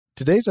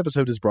Today's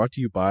episode is brought to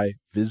you by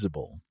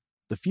Visible.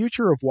 The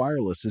future of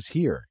wireless is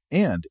here,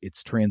 and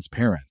it's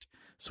transparent.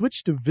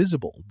 Switch to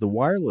Visible, the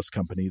wireless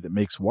company that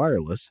makes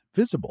wireless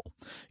visible.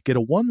 Get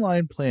a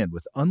one-line plan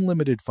with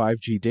unlimited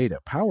 5G data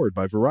powered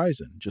by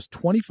Verizon, just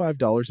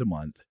 $25 a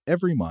month,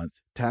 every month,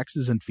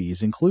 taxes and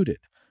fees included.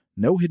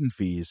 No hidden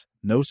fees,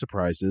 no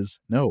surprises,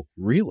 no,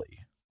 really.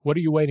 What are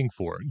you waiting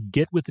for?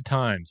 Get with the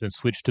times and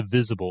switch to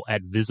Visible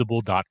at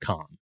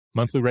Visible.com.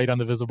 Monthly rate on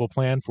the Visible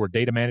plan for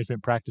data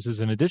management practices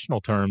and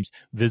additional terms,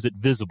 visit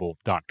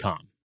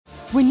Visible.com.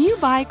 When you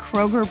buy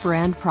Kroger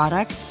brand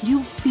products,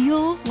 you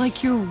feel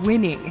like you're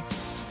winning.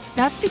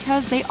 That's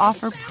because they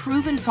offer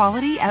proven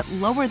quality at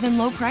lower than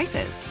low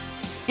prices.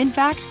 In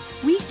fact,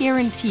 we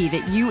guarantee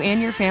that you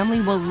and your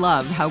family will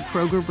love how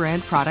Kroger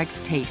brand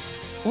products taste,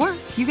 or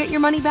you get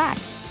your money back.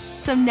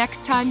 So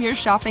next time you're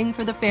shopping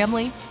for the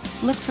family,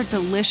 look for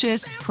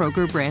delicious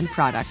Kroger brand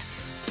products,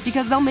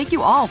 because they'll make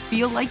you all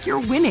feel like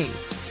you're winning.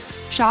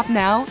 Shop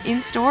now,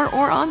 in-store,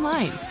 or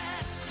online.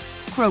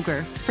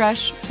 Kroger,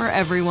 fresh for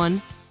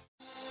everyone.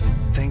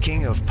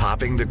 Thinking of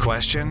popping the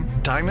question?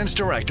 Diamonds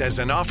Direct has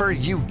an offer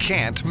you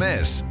can't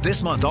miss.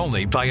 This month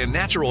only, buy a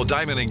natural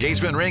diamond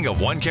engagement ring of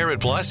 1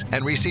 carat plus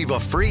and receive a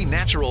free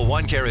natural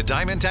 1 carat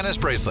diamond tennis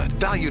bracelet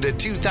valued at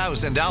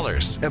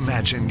 $2,000.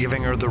 Imagine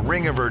giving her the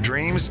ring of her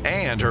dreams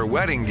and her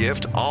wedding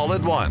gift all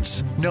at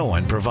once. No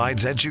one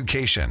provides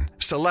education,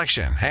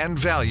 selection, and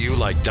value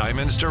like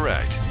Diamonds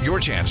Direct. Your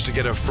chance to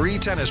get a free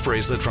tennis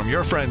bracelet from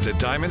your friends at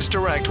Diamonds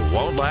Direct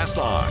won't last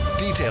long.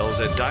 Details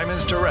at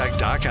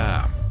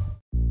diamondsdirect.com.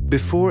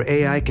 Before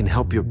AI can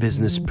help your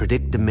business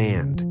predict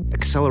demand,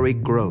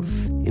 accelerate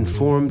growth,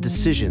 inform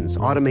decisions,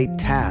 automate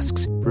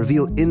tasks,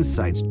 reveal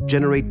insights,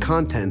 generate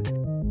content,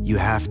 you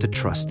have to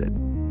trust it.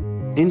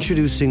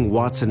 Introducing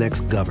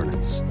watsonx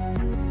Governance,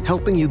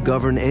 helping you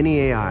govern any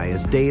AI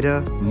as data,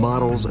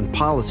 models, and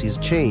policies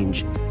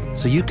change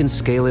so you can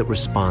scale it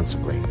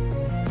responsibly.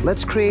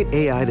 Let's create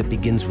AI that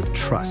begins with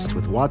trust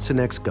with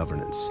watsonx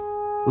Governance.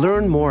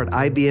 Learn more at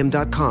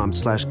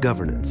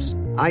ibm.com/governance.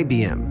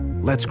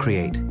 IBM, let's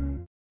create.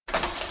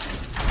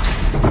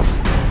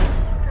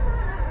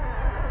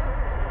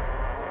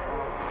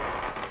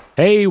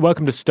 Hey,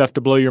 welcome to Stuff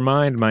to Blow Your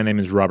Mind. My name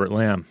is Robert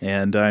Lamb.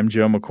 And I'm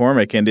Joe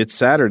McCormick, and it's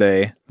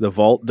Saturday. The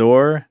vault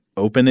door,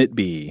 open it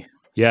be.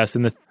 Yes,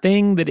 and the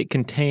thing that it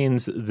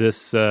contains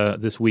this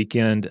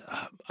weekend,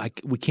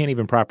 we can't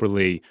even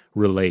properly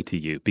relay to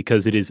you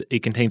because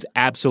it contains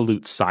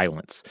absolute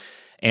silence.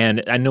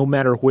 And no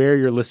matter where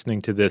you're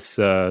listening to this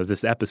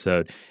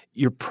episode,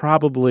 you're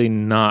probably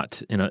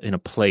not in a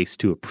place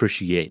to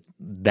appreciate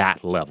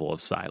that level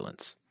of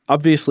silence.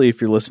 Obviously,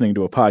 if you're listening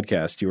to a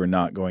podcast, you are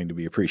not going to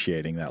be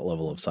appreciating that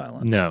level of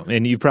silence. No,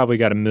 and you've probably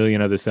got a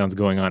million other sounds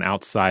going on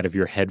outside of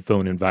your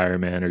headphone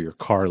environment or your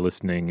car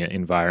listening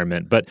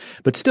environment. But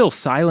still,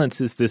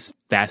 silence is this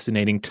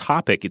fascinating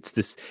topic. It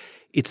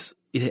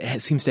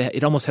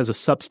almost has a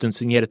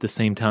substance, and yet at the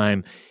same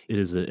time, it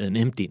is an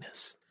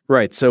emptiness.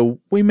 Right. So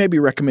we maybe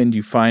recommend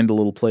you find a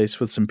little place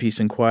with some peace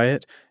and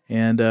quiet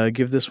and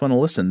give this one a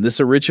listen. This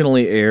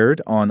originally aired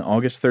on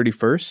August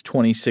 31st,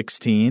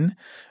 2016.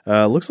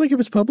 Looks like it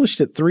was published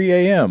at 3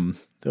 a.m.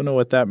 Don't know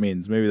what that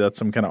means. Maybe that's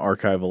some kind of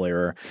archival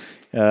error.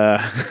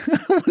 I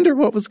wonder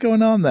what was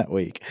going on that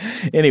week.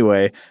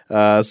 Anyway,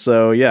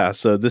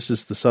 so this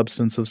is The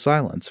Substance of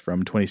Silence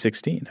from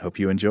 2016. Hope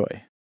you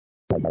enjoy.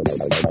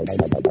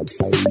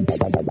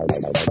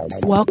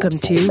 Welcome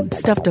to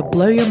Stuff to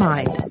Blow Your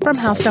Mind from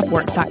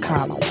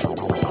HowStuffWorks.com.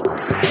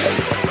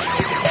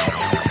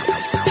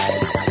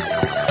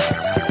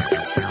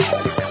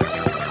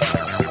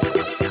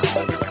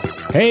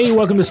 Hey,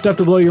 welcome to Stuff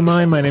to Blow Your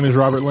Mind. My name is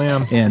Robert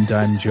Lamb. And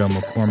I'm Joe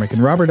McCormick.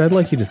 And Robert, I'd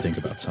like you to think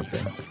about something.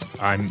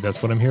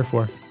 That's what I'm here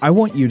for. I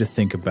want you to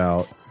think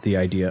about the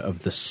idea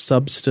of the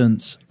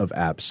substance of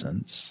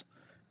absence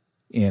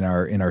in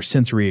our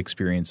sensory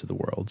experience of the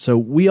world. So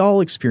we all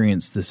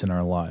experience this in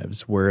our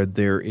lives where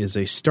there is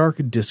a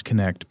stark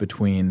disconnect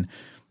between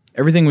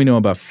everything we know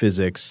about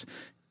physics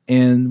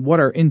and what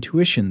our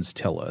intuitions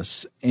tell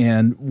us.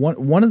 And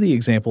one of the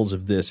examples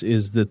of this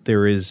is that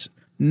there is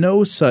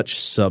no such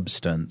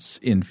substance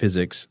in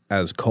physics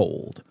as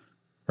cold,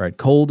 right?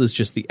 Cold is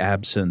just the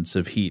absence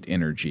of heat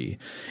energy.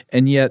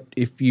 And yet,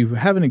 if you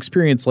have an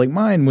experience like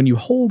mine, when you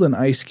hold an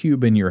ice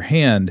cube in your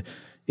hand,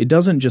 it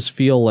doesn't just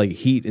feel like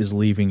heat is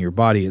leaving your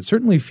body. It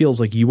certainly feels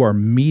like you are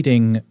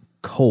meeting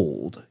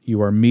cold. You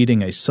are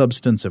meeting a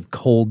substance of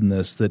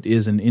coldness that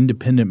is an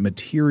independent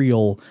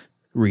material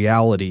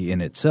reality in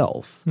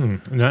itself.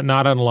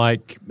 Not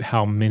unlike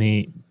how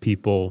many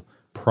people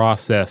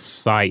process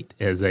sight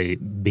as a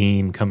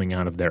beam coming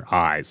out of their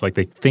eyes. Like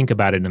they think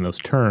about it in those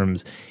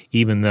terms,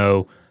 even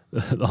though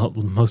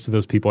most of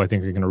those people I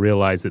think are going to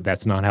realize that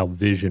that's not how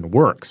vision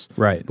works.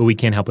 Right. But we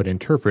can't help but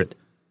interpret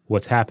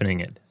what's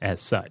happening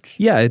as such.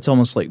 Yeah, it's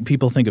almost like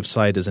people think of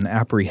sight as an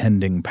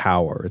apprehending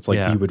power. It's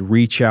like you would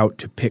reach out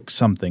to pick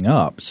something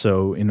up.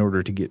 So in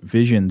order to get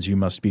visions, you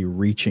must be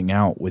reaching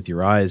out with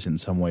your eyes in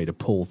some way to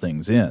pull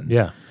things in.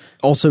 Yeah.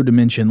 Also, to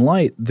mention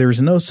light,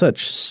 there's no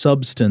such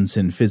substance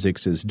in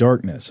physics as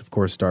darkness. Of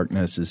course,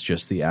 darkness is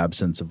just the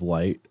absence of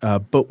light.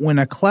 But when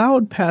a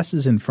cloud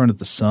passes in front of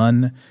the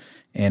sun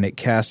and it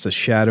casts a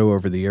shadow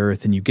over the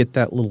earth, and you get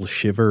that little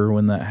shiver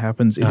when that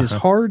happens, it is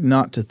hard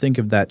not to think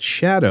of that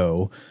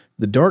shadow,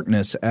 the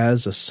darkness,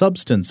 as a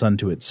substance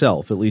unto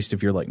itself, at least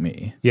if you're like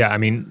me. Yeah, I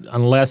mean,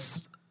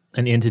 unless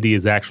an entity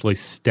is actually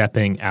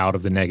stepping out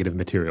of the negative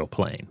material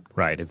plane,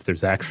 right? If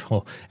there's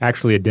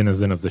actually a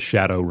denizen of the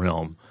shadow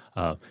realm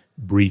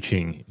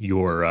breaching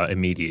your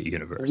immediate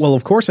universe. Well,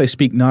 of course, I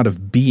speak not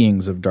of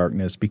beings of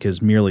darkness,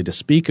 because merely to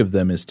speak of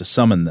them is to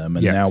summon them,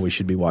 and now we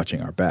should be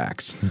watching our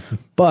backs.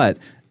 But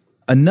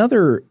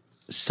another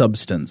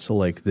substance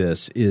like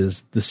this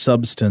is the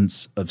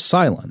substance of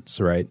silence,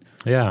 right?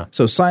 Yeah.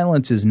 So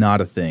silence is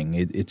not a thing.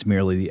 It's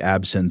merely the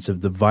absence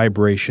of the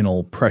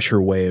vibrational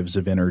pressure waves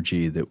of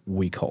energy that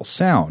we call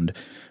sound.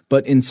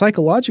 But in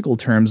psychological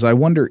terms, I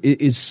wonder,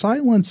 is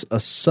silence a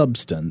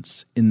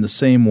substance in the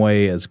same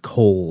way as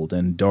cold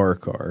and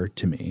dark are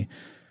to me?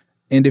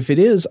 And if it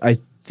is, I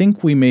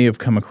think we may have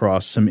come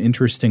across some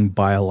interesting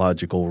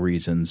biological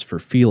reasons for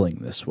feeling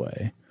this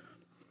way.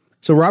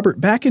 So,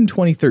 Robert, back in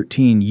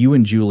 2013, you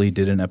and Julie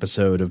did an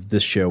episode of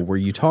this show where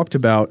you talked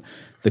about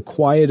the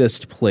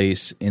quietest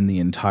place in the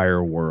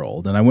entire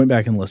world. And I went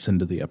back and listened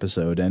to the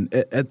episode. And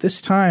at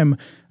this time,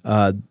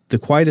 the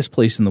quietest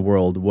place in the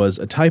world was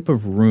a type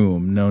of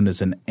room known as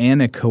an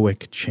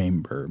anechoic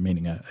chamber,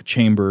 meaning a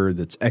chamber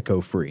that's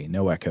echo-free,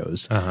 no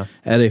echoes,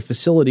 at a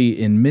facility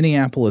in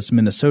Minneapolis,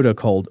 Minnesota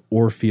called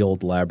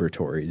Orfield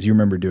Laboratories. You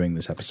remember doing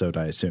this episode,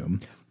 I assume.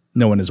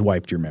 No one has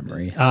wiped your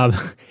memory.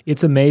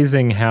 It's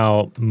amazing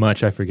how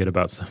much I forget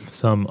about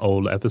some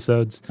old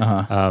episodes.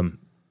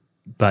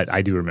 But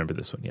I do remember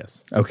this one,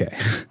 yes. Okay.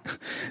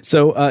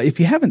 So if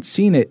you haven't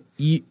seen it,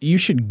 you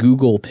should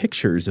Google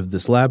pictures of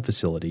this lab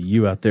facility,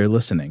 you out there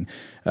listening.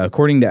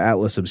 According to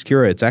Atlas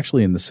Obscura, it's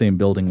actually in the same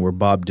building where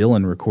Bob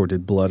Dylan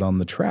recorded Blood on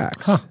the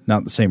Tracks.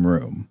 Not the same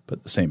room,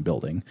 but the same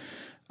building.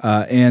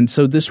 And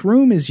so this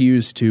room is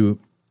used to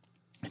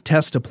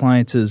test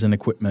appliances and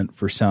equipment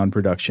for sound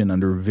production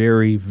under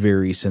very,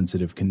 very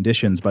sensitive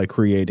conditions by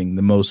creating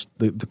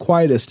the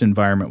quietest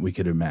environment we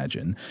could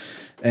imagine.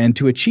 And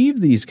to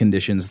achieve these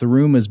conditions, the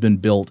room has been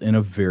built in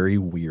a very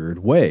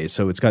weird way.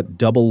 So it's got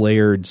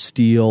double-layered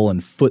steel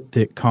and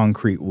foot-thick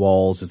concrete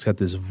walls. It's got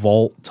this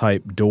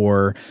vault-type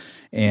door.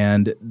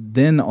 And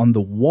then on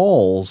the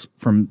walls,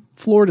 from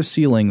floor to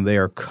ceiling, they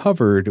are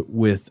covered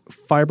with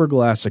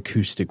fiberglass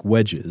acoustic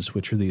wedges,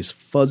 which are these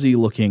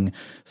fuzzy-looking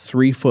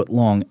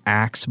 3-foot-long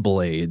axe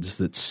blades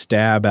that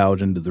stab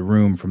out into the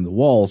room from the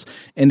walls.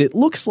 And it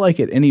looks like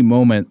at any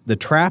moment the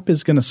trap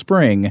is going to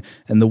spring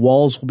and the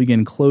walls will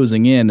begin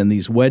closing in, and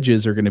these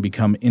wedges are going to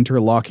become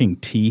interlocking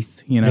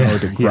teeth,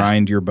 to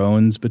grind your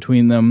bones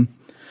between them.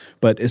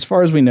 But as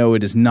far as we know,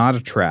 it is not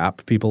a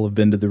trap. People have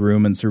been to the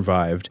room and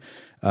survived.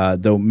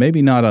 Though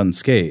maybe not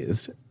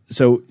unscathed.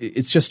 So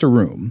it's just a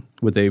room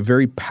with a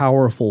very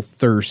powerful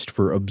thirst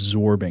for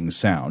absorbing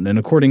sound. And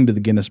according to the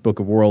Guinness Book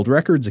of World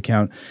Records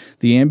account,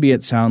 the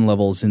ambient sound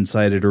levels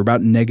inside it are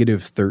about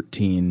negative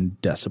 13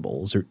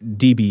 decibels, or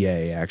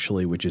dBA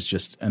actually, which is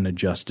just an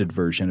adjusted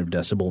version of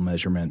decibel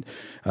measurement.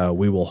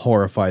 We will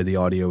horrify the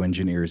audio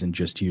engineers and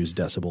just use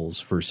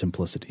decibels for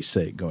simplicity's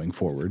sake going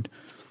forward.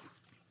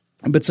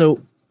 But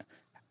so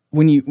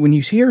when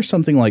you hear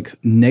something like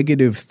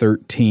negative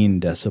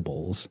 13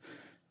 decibels,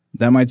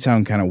 that might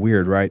sound kind of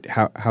weird, right?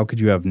 How could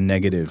you have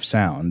negative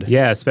sound?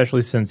 Yeah,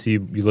 especially since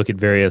you look at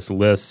various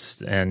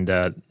lists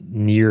and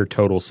near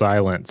total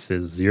silence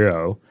is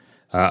 0.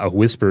 A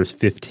whisper is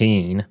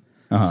 15.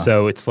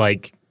 So it's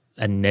like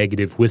a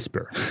negative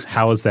whisper.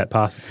 How is that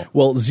possible?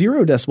 Well,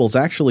 0 decibels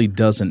actually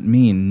doesn't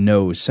mean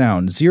no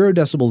sound. 0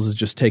 decibels is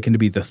just taken to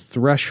be the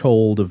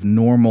threshold of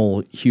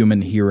normal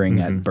human hearing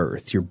at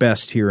birth, your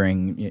best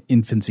hearing,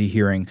 infancy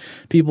hearing.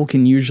 People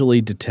can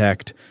usually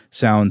detect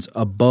sounds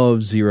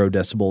above 0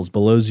 decibels.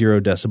 Below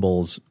 0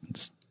 decibels,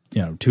 it's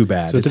too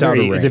bad. So it's out of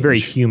range. It's a very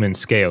human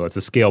scale. It's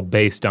a scale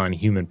based on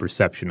human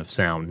perception of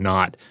sound,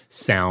 not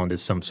sound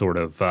as some sort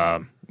of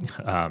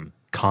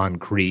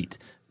concrete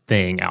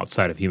thing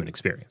outside of human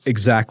experience.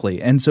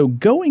 Exactly. And so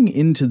going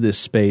into this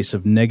space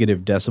of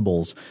negative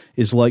decibels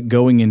is like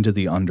going into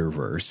the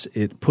underverse.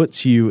 It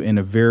puts you in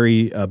a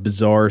very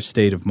bizarre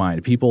state of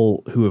mind.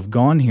 People who have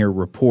gone here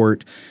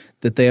report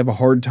that they have a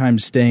hard time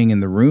staying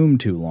in the room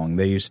too long.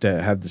 They used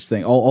to have this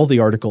thing, all the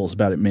articles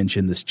about it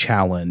mention this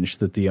challenge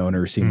that the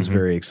owner seems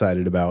very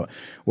excited about,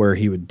 where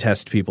he would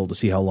test people to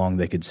see how long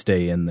they could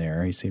stay in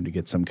there. He seemed to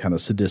get some kind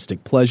of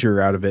sadistic pleasure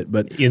out of it.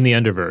 But in the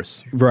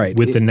underverse. Right.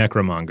 With the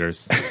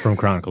necromongers from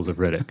Chronicles of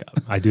Riddick.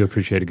 I do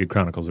appreciate a good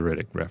Chronicles of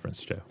Riddick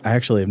reference, Joe. I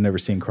actually have never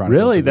seen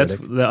Chronicles of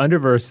Riddick. Really? The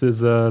underverse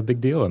is a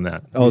big deal in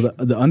that. Oh,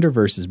 the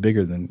underverse is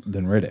bigger than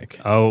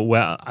Riddick. Oh,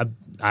 well,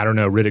 I don't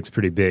know. Riddick's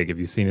pretty big. Have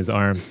you seen his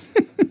arms?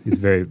 He's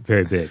very,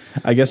 very big.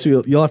 I guess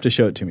you'll have to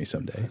show it to me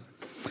someday.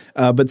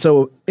 But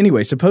so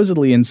anyway,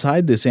 supposedly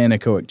inside this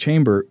anechoic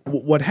chamber,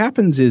 what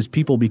happens is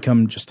people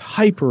become just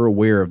hyper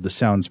aware of the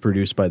sounds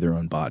produced by their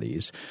own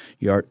bodies.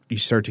 You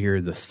start to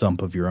hear the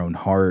thump of your own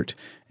heart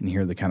and you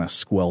hear the kind of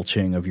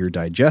squelching of your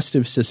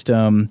digestive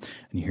system,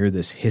 and you hear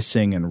this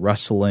hissing and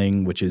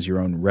rustling, which is your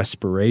own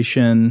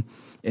respiration.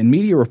 And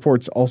media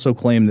reports also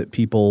claim that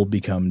people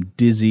become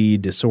dizzy,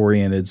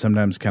 disoriented,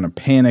 sometimes kind of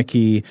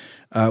panicky,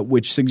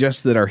 which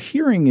suggests that our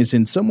hearing is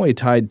in some way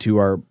tied to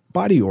our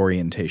body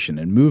orientation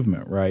and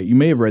movement, right? You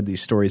may have read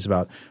these stories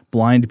about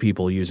blind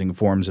people using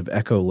forms of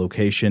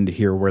echolocation to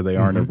hear where they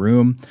are in a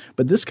room.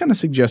 But this kind of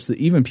suggests that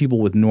even people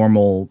with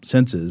normal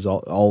senses,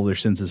 all their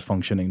senses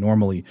functioning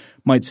normally,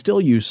 might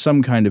still use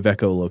some kind of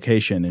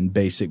echolocation in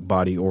basic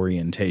body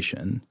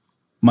orientation.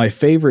 My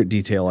favorite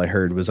detail I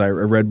heard was I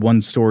read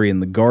one story in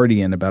The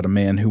Guardian about a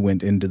man who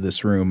went into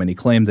this room, and he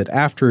claimed that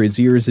after his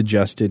ears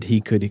adjusted,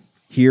 he could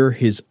hear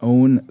his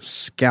own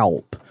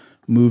scalp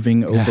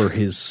moving over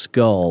his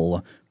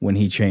skull when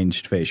he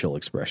changed facial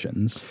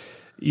expressions.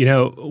 You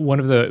know, one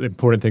of the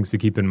important things to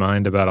keep in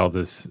mind about all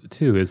this,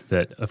 too, is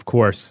that, of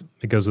course,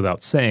 it goes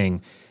without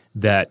saying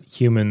that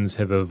humans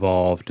have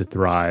evolved to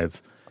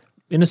thrive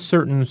in a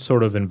certain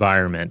sort of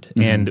environment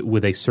and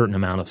with a certain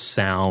amount of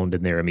sound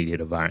in their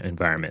immediate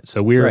environment.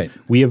 So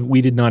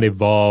we did not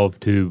evolve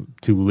to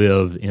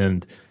live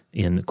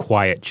in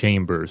quiet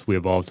chambers. We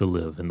evolved to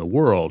live in the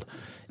world.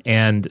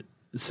 And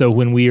so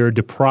when we are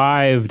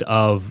deprived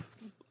of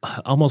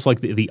almost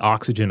like the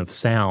oxygen of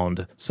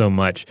sound so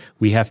much,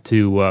 we have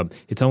to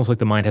it's almost like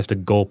the mind has to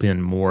gulp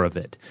in more of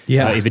it.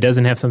 If it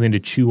doesn't have something to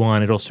chew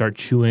on, it'll start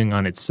chewing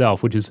on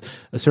itself, which is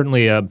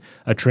certainly a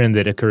trend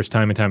that occurs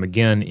time and time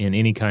again in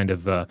any kind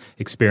of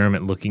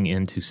experiment looking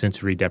into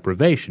sensory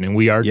deprivation. And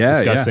we are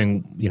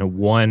discussing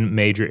one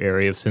major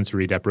area of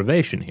sensory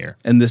deprivation here.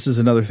 And this is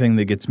another thing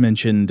that gets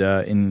mentioned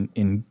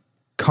in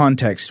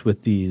context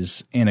with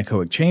these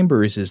anechoic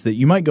chambers, is that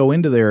you might go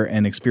into there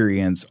and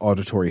experience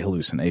auditory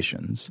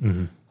hallucinations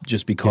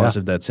just because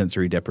of that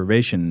sensory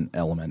deprivation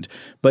element.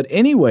 But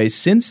anyway,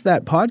 since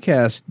that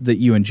podcast that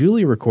you and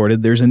Julie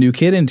recorded, there's a new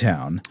kid in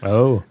town.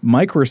 Oh.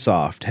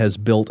 Microsoft has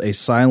built a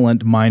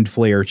silent mind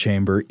flayer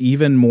chamber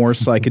even more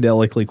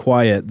psychedelically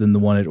quiet than the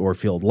one at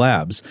Orfield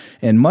Labs.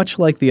 And much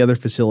like the other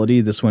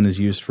facility, this one is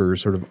used for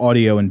sort of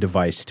audio and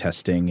device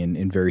testing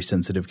in very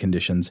sensitive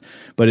conditions.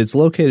 But it's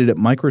located at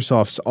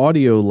Microsoft's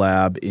Audio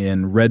Lab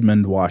in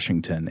Redmond,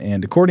 Washington.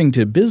 And according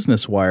to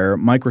Business Wire,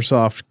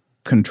 Microsoft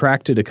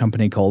contracted a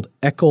company called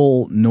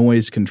Eckel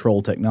Noise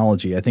Control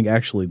Technology, I think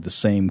actually the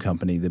same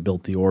company that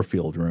built the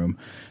Orfield room,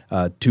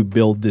 to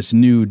build this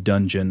new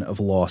Dungeon of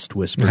Lost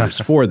Whispers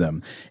for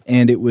them.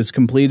 And it was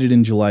completed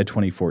in July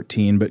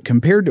 2014, but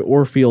compared to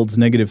Orfield's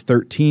negative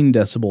 13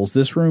 decibels,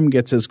 this room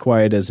gets as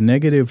quiet as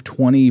negative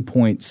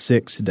 20.6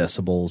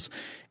 decibels.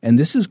 And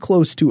this is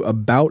close to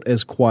about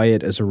as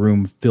quiet as a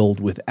room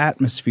filled with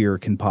atmosphere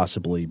can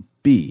possibly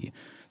be.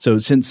 So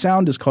since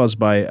sound is caused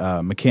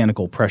by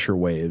mechanical pressure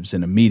waves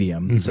in a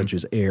medium, such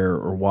as air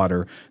or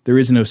water, there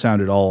is no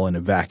sound at all in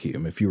a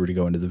vacuum. If you were to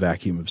go into the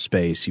vacuum of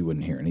space, you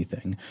wouldn't hear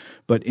anything.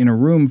 But in a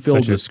room filled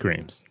with— Such as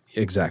screams.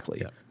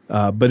 Exactly.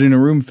 Yeah. But in a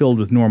room filled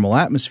with normal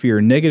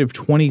atmosphere, negative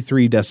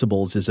 23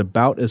 decibels is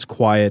about as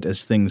quiet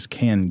as things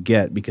can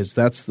get, because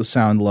that's the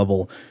sound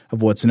level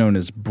of what's known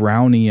as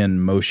Brownian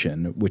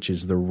motion, which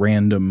is the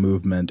random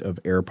movement of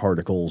air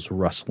particles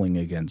rustling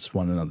against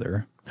one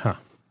another. Huh.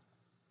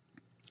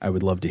 I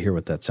would love to hear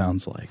what that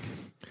sounds like.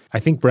 I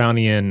think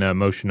Brownian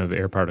motion of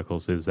air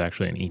particles is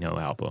actually an Eno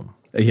album.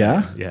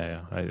 Yeah?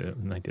 Yeah.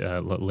 Late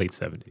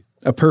 70s.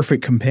 A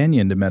perfect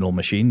companion to Metal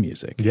Machine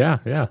music. Yeah.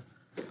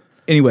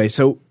 Anyway,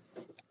 so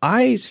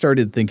I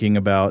started thinking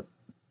about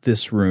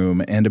this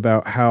room and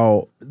about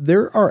how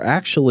there are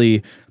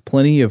actually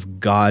plenty of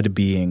god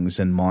beings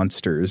and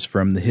monsters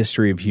from the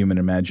history of human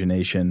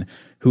imagination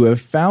who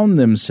have found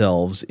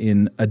themselves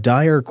in a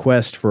dire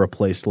quest for a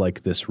place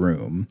like this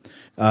room.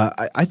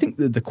 I think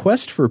that the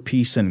quest for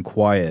peace and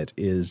quiet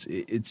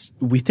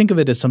we think of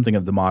it as something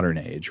of the modern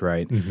age,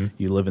 right?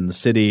 You live in the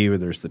city where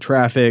there's the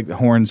traffic, the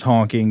horns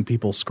honking,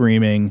 people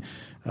screaming,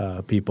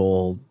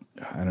 people,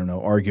 I don't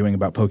know, arguing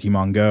about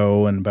Pokemon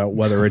Go and about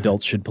whether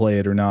adults should play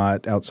it or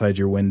not outside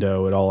your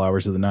window at all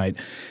hours of the night.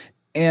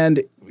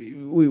 And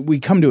we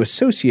come to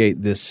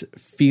associate this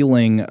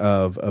feeling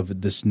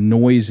of this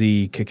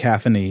noisy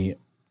cacophony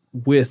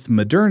with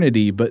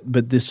modernity, but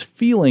this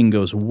feeling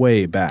goes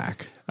way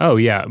back. Oh,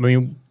 yeah. I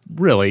mean,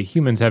 really,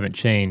 humans haven't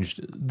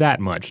changed that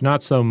much.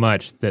 Not so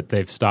much that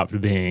they've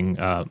stopped being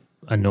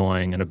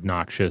annoying and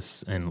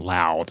obnoxious and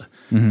loud.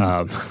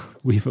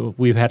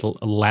 We've had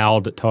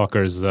loud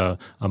talkers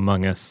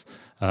among us.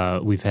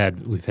 We've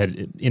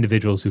had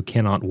individuals who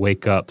cannot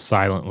wake up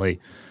silently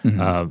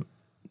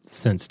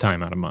since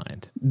time out of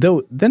mind.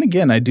 Though, then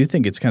again, I do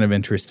think it's kind of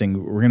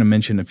interesting. We're going to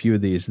mention a few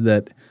of these,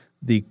 that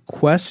the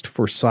quest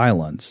for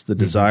silence, the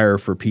desire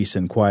for peace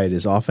and quiet,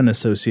 is often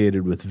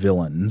associated with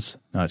villains,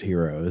 not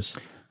heroes.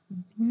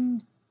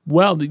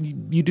 Well,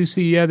 you do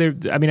see, I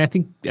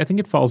think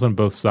it falls on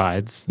both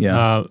sides.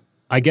 Yeah.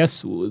 I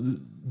guess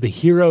the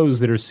heroes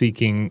that are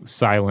seeking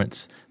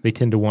silence, they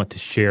tend to want to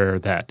share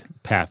that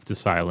path to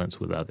silence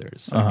with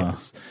others, I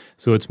guess.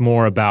 So it's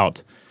more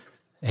about,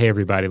 hey,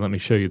 everybody, let me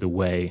show you the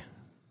way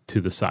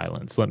to the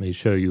silence. Let me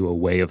show you a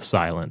way of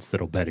silence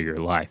that'll better your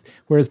life.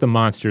 Whereas the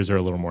monsters are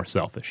a little more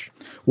selfish.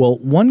 Well,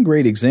 one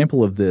great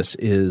example of this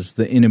is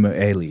the Enuma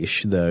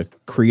Elish, the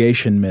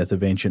creation myth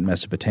of ancient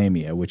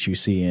Mesopotamia, which you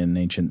see in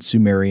ancient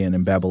Sumerian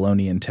and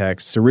Babylonian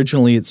texts.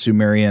 Originally, it's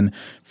Sumerian,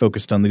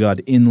 focused on the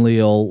god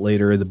Enlil.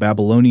 Later, the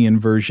Babylonian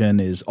version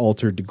is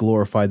altered to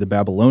glorify the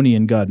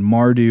Babylonian god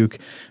Marduk.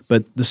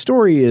 But the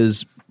story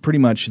is pretty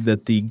much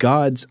that the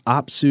gods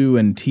Apsu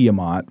and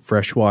Tiamat,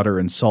 freshwater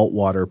and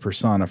saltwater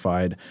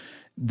personified,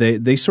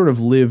 they sort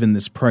of live in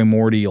this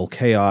primordial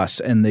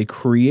chaos, and they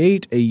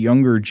create a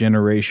younger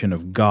generation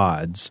of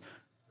gods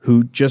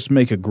who just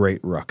make a great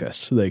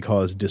ruckus. They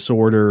cause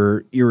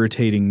disorder,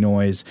 irritating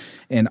noise,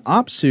 and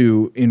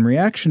Apsu, in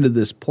reaction to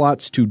this,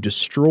 plots to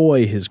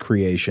destroy his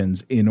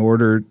creations in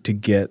order to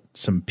get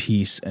some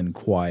peace and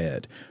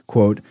quiet.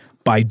 Quote,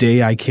 "By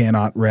day I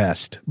cannot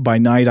rest, by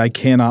night I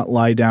cannot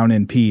lie down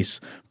in peace,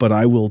 but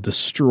I will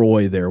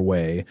destroy their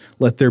way.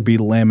 Let there be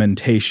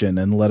lamentation,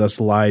 and let us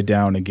lie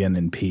down again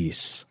in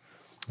peace."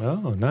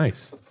 Oh,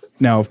 nice.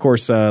 Now, of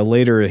course,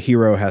 later a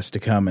hero has to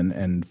come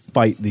and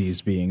fight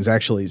these beings.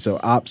 Actually, so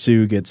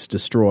Apsu gets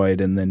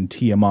destroyed, and then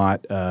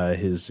Tiamat,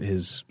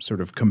 his sort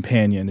of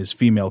companion, his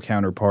female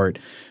counterpart,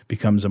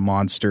 becomes a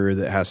monster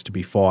that has to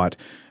be fought.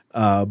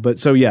 But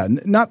so, yeah,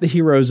 not the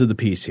heroes of the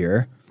piece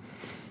here.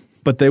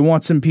 But they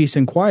want some peace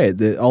and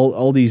quiet.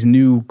 All these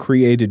new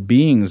created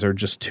beings are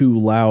just too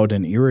loud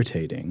and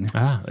irritating.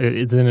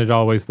 Isn't it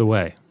always the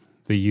way?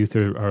 The youth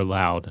are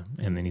loud,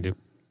 and they need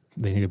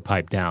to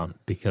pipe down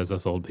because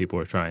us old people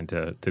are trying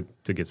to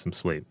get some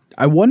sleep.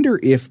 I wonder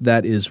if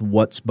that is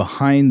what's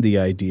behind the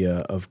idea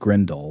of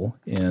Grendel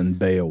in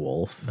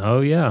Beowulf. Oh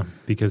yeah,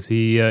 because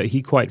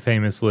he quite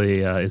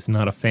famously is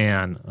not a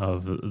fan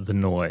of the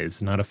noise,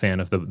 not a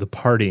fan of the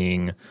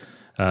partying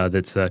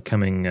that's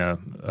coming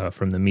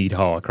from the mead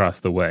hall across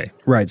the way.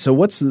 Right. So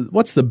what's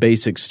the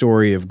basic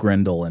story of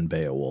Grendel and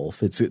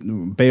Beowulf?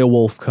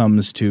 Beowulf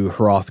comes to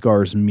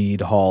Hrothgar's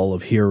mead hall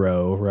of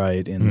Hero,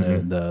 right, in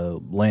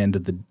the land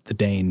of the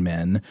Dane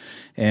men,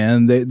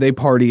 and they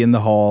party in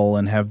the hall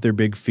and have their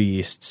big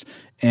feasts.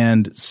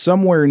 And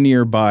somewhere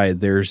nearby,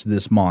 there's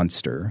this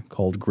monster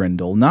called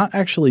Grendel, not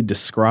actually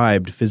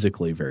described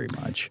physically very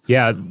much.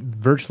 Yeah,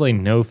 virtually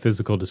no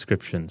physical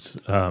descriptions.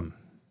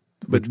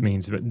 Which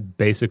means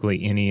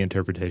basically any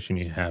interpretation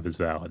you have is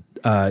valid.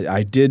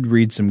 I did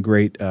read some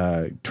great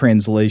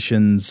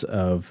translations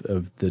of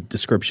the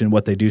description,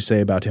 what they do say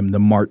about him. The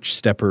march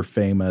stepper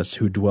famous,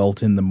 who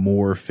dwelt in the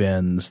moor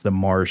fens, the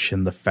marsh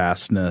and the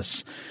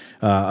fastness.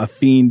 A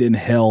fiend in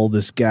hell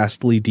this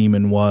ghastly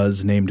demon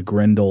was, named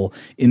Grendel,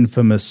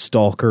 infamous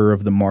stalker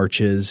of the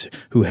marches,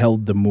 who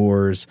held the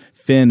moors,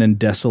 fen and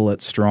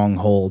desolate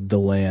stronghold, the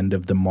land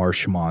of the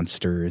marsh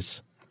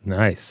monsters.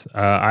 Nice.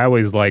 I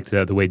always liked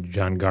the way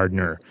John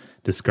Gardner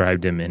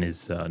described him in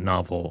his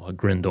novel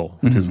Grendel,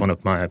 which is one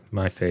of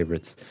my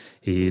favorites.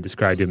 He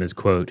described him as,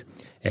 quote,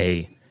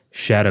 "a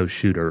shadow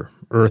shooter,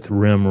 earth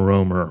rim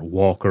roamer,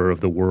 walker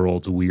of the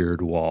world's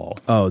weird wall."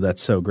 Oh,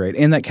 that's so great.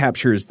 And that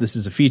captures, this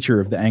is a feature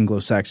of the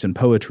Anglo-Saxon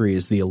poetry,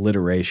 is the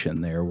alliteration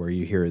there, where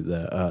you hear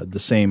the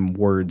same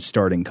word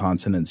starting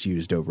consonants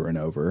used over and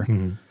over.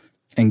 Mm-hmm.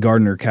 And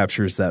Gardner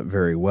captures that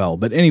very well.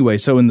 But anyway,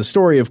 so in the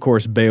story, of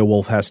course,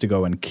 Beowulf has to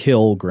go and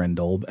kill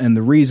Grendel. And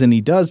the reason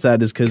he does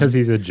that is because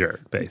he's a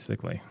jerk,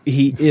 basically.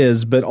 He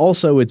is, but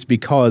also it's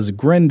because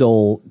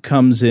Grendel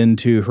comes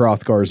into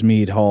Hrothgar's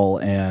mead hall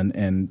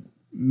and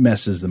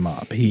messes them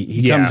up.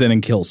 He comes in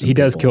and kills some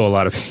people. Does kill a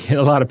lot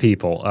of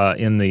people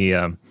in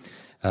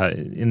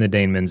the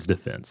Danemen's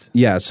defense.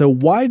 Yeah, so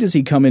why does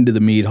he come into the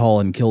mead hall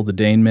and kill the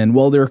Danemen?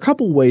 Well, there are a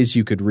couple ways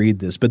you could read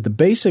this, but the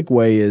basic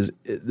way is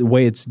the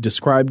way it's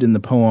described in the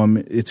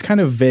poem. It's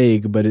kind of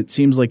vague, but it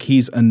seems like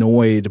he's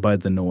annoyed by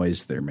the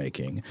noise they're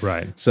making.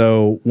 Right.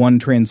 So one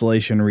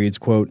translation reads,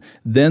 quote,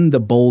 "Then the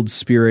bold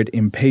spirit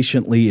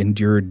impatiently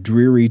endured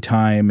dreary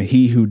time,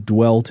 he who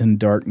dwelt in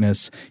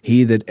darkness,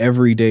 he that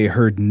every day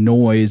heard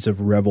noise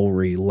of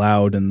revelry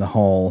loud in the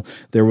hall.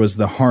 There was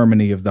the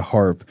harmony of the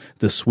harp,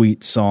 the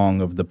sweet song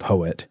of the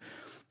poet."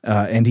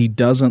 And he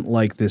doesn't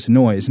like this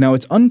noise. Now,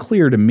 it's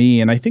unclear to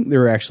me, and I think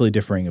there are actually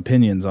differing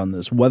opinions on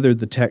this, whether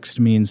the text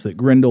means that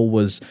Grendel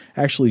was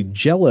actually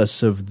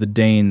jealous of the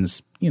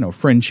Danes'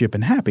 friendship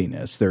and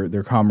happiness,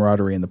 their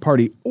camaraderie in the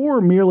party,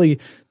 or merely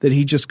that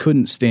he just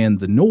couldn't stand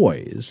the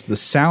noise. The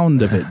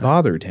sound of it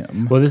bothered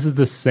him. Well, this is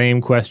the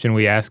same question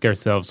we ask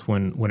ourselves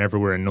whenever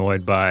we're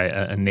annoyed by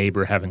a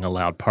neighbor having a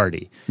loud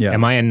party. Yeah.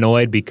 Am I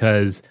annoyed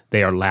because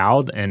they are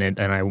loud and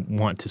I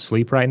want to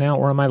sleep right now,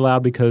 or am I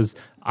loud because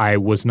I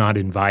was not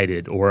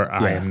invited, or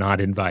I am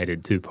not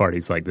invited to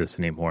parties like this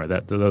anymore?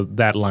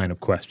 That line of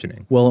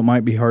questioning. Well, it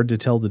might be hard to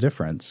tell the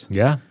difference.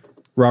 Yeah.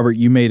 Robert,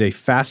 you made a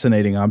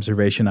fascinating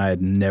observation I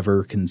had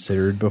never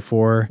considered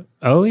before.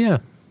 Oh, yeah.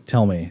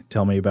 Tell me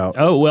about...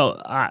 Oh,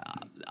 well,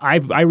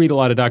 I read a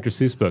lot of Dr.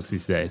 Seuss books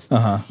these days.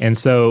 Uh-huh. And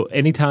so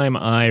anytime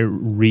I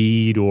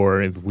read,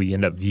 or if we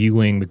end up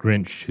viewing The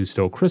Grinch Who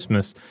Stole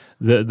Christmas,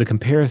 the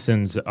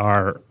comparisons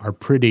are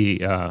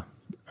pretty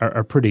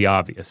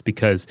obvious,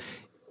 because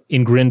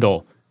in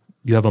Grendel,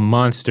 You have a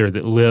monster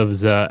that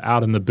lives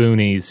out in the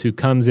boonies who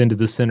comes into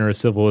the center of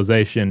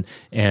civilization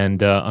and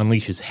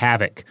unleashes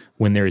havoc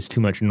when there is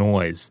too much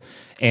noise.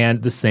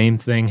 And the same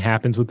thing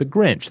happens with the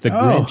Grinch. The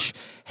Grinch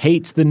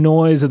hates the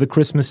noise of the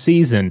Christmas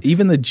season.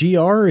 Even the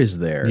GR is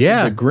there.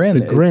 Yeah, the Grin.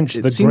 the Grinch,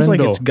 It the seems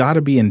like Grindel. it's got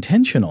to be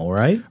intentional,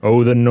 right?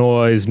 Oh, the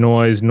noise,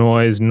 noise,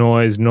 noise,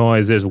 noise,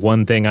 noise. There's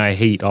one thing I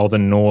hate, all the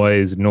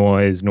noise,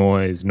 noise,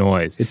 noise,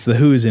 noise. It's the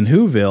Who's in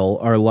Whoville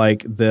are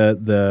like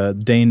the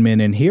Danemen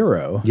in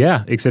Hero.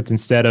 Yeah, except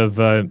instead of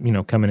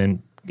coming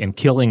in and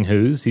killing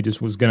Who's, he's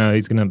gonna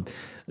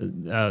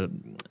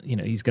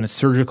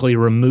surgically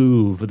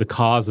remove the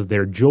cause of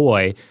their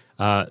joy,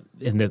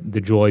 and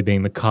the joy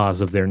being the cause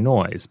of their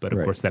noise. But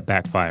of course that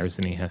backfires,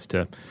 and he has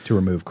to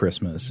remove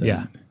Christmas.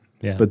 Yeah.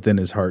 But then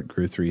his heart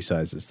grew 3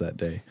 sizes that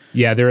day.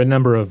 Yeah, there are a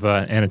number of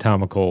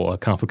anatomical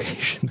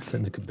complications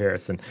in the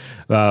comparison,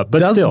 but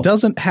still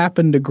doesn't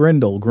happen to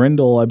Grindel.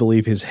 Grindel, I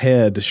believe, his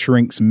head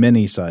shrinks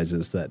many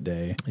sizes that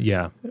day.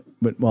 Yeah,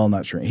 but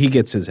not shrink. He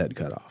gets his head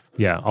cut off.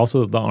 Yeah,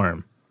 also the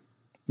arm.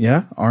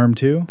 Yeah, arm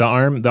too? The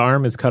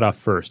arm is cut off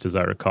first, as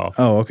I recall.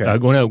 Oh, okay.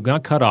 No,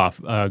 not cut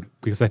off,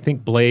 because I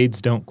think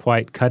blades don't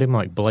quite cut him.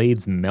 Like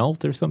blades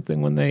melt or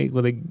something when they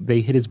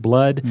hit his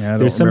blood. Yeah, I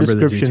don't remember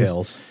the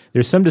details.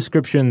 There's some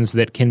descriptions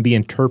that can be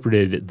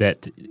interpreted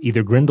that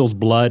either Grindel's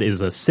blood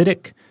is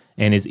acidic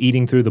and is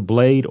eating through the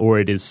blade, or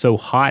it is so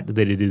hot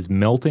that it is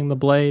melting the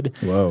blade.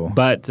 Whoa.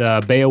 But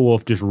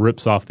Beowulf just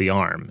rips off the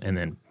arm, and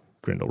then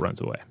Grindel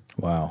runs away.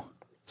 Wow.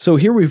 So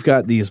here we've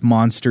got these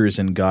monsters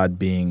and god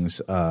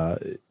beings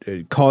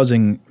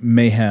causing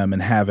mayhem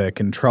and havoc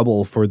and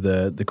trouble for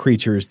the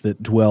creatures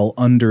that dwell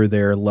under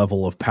their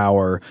level of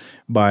power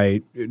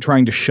by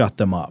trying to shut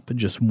them up,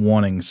 just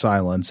wanting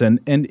silence. And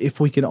if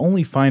we could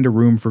only find a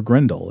room for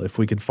Grindel, if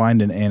we could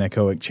find an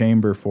anechoic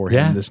chamber for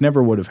him, this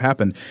never would have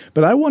happened.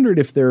 But I wondered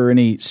if there are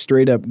any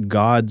straight-up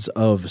gods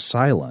of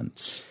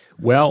silence.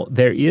 Well,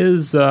 there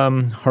is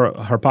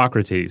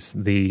Harpocrates,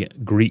 the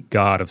Greek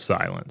god of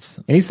silence.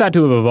 And he's thought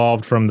to have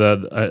evolved from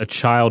a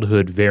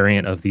childhood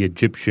variant of the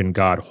Egyptian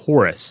god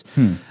Horus.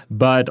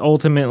 But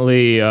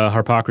ultimately,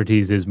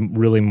 Harpocrates is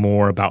really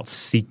more about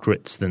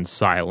secrets than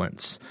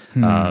silence.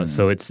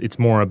 So it's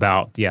more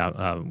about,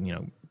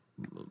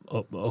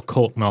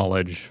 occult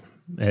knowledge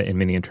in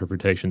many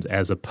interpretations,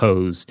 as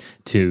opposed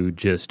to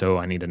just,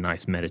 I need a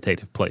nice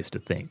meditative place to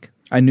think.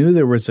 I knew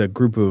there was a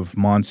group of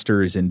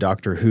monsters in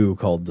Doctor Who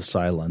called the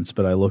Silence,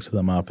 but I looked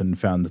them up and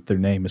found that their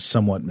name is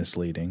somewhat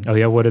misleading. Oh,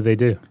 yeah? What do they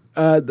do?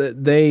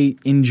 They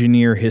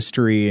engineer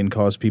history and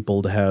cause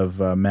people to have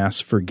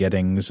mass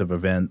forgettings of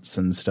events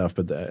and stuff,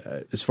 but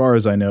as far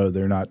as I know,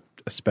 they're not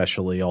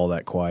especially all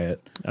that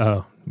quiet.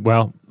 Oh,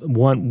 well,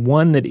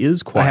 one that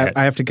is quiet.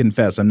 I have to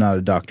confess, I'm not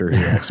a Doctor Who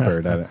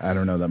expert. I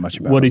don't know that much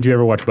about it. Did you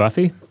ever watch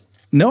Buffy?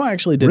 No, I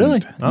actually didn't.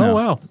 Really? No.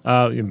 Oh,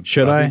 wow.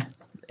 Should Buffy? I?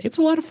 It's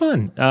a lot of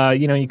fun.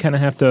 You kind of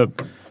have to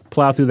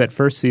plow through that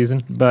first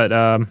season, but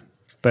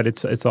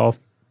it's all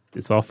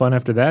fun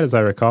after that, as I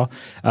recall.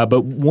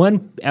 But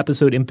one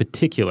episode in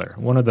particular,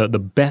 one of the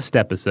best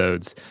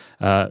episodes,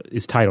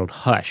 is titled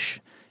Hush,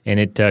 and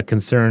it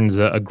concerns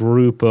a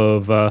group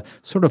of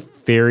sort of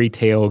fairy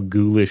tale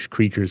ghoulish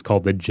creatures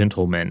called the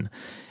Gentlemen.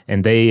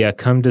 And they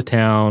come to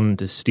town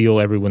to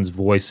steal everyone's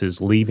voices,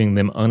 leaving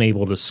them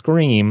unable to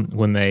scream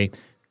when they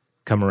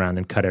come around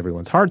and cut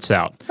everyone's hearts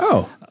out.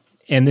 Oh.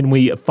 And then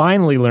we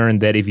finally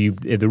learned that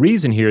the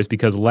reason here is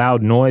because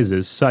loud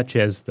noises, such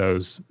as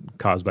those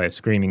caused by a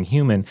screaming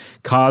human,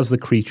 cause the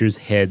creature's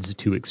heads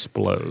to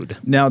explode.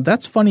 Now,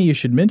 that's funny you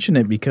should mention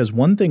it, because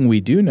one thing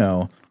we do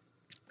know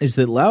is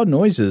that loud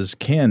noises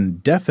can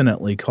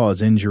definitely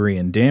cause injury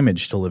and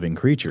damage to living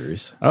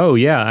creatures. Oh,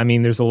 yeah. I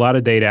mean, there's a lot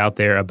of data out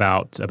there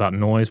about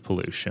noise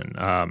pollution.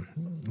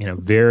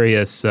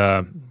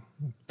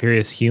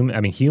 Various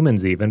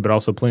humans even, but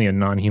also plenty of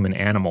non-human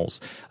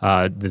animals.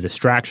 The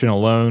distraction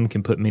alone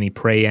can put many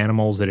prey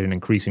animals at an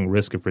increasing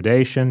risk of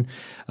predation,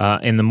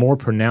 and the more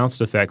pronounced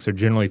effects are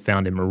generally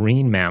found in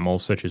marine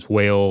mammals such as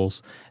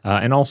whales,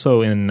 and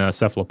also in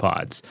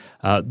cephalopods.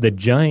 The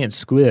giant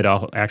squid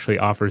actually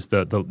offers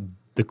the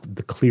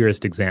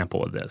clearest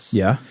example of this.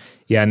 Yeah?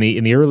 Yeah, in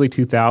the early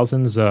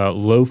 2000s,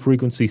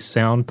 low-frequency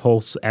sound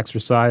pulse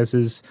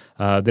exercises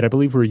that I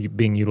believe were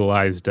being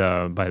utilized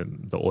by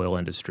the oil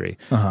industry.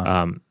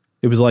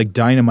 It was like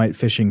dynamite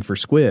fishing for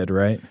squid,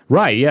 right?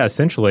 Right, yeah,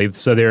 essentially.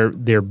 So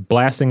they're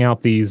blasting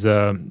out these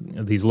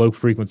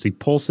low-frequency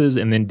pulses,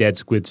 and then dead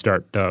squid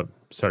start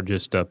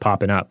just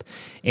popping up.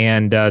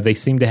 And they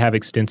seem to have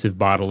extensive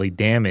bodily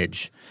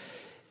damage.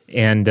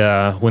 And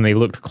when they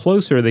looked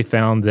closer, they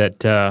found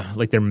that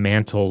their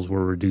mantles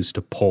were reduced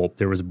to pulp.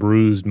 There was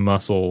bruised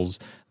muscles,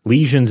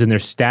 lesions in their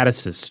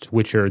statocysts,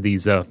 which are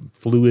these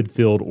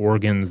fluid-filled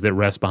organs that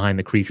rest behind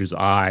the creature's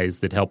eyes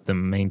that help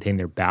them maintain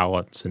their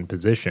balance and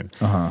position.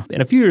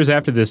 And a few years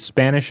after this,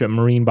 Spanish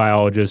marine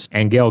biologist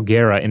Angel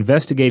Guerra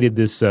investigated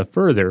this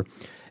further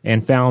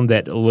and found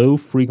that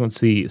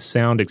low-frequency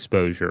sound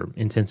exposure,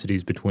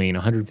 intensities between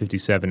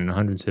 157 and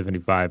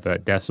 175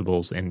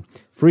 decibels, and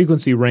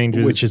frequency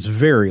ranges... Which is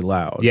very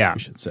loud, yeah. we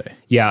should say.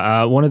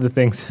 Yeah, one of the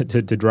things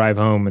to drive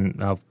home,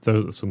 and I'll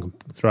throw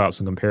out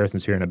some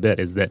comparisons here in a bit,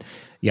 is that,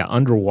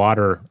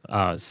 underwater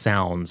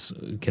sounds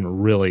can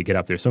really get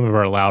up there. Some of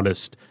our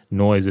loudest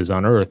noises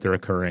on Earth are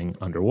occurring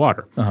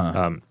underwater.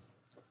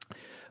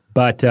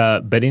 But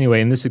anyway,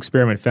 in this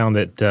experiment found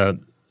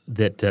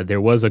that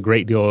there was a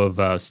great deal of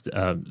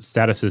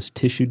staticus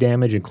tissue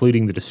damage,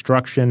 including the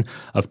destruction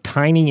of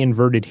tiny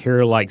inverted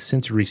hair-like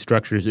sensory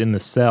structures in the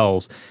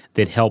cells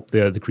that help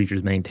the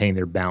creatures maintain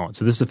their balance.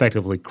 So this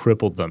effectively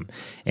crippled them.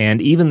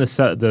 And even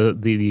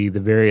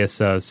the various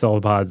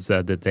cephalopods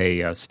that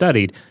they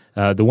studied,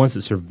 the ones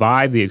that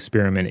survived the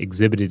experiment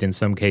exhibited in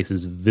some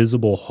cases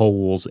visible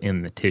holes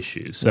in the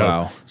tissue. So,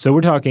 wow. So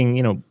we're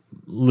talking,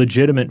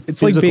 legitimate it's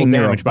physical like being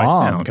damage near a bomb,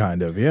 by sound.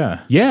 kind of,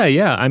 yeah.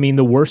 Yeah. I mean,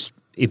 the worst,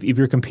 if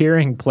you're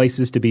comparing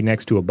places to be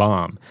next to a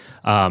bomb,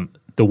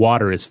 the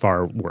water is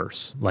far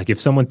worse. Like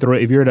if you're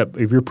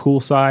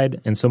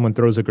poolside and someone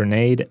throws a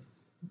grenade,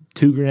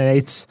 2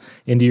 grenades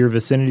into your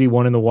vicinity,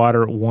 one in the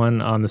water,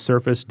 one on the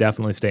surface,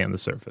 definitely stay on the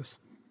surface.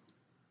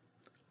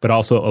 But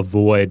also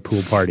avoid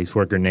pool parties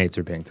where grenades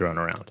are being thrown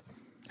around.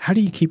 How do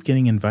you keep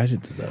getting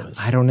invited to those?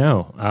 I don't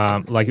know.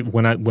 Like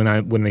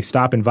when they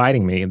stop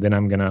inviting me, then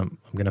I'm gonna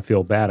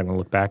feel bad. I'm gonna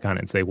look back on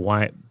it and say,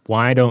 why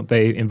don't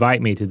they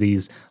invite me to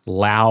these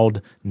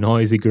loud,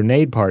 noisy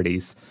grenade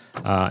parties?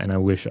 And I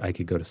wish I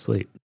could go to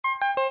sleep.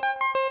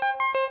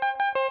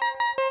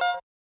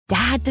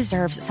 Dad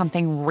deserves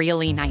something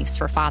really nice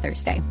for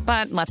Father's Day,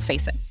 but let's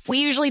face it, we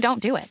usually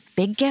don't do it.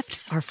 Big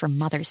gifts are for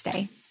Mother's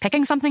Day.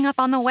 Picking something up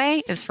on the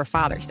way is for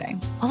Father's Day.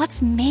 Well,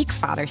 let's make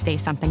Father's Day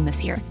something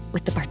this year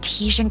with the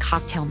Bartesian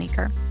Cocktail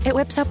Maker. It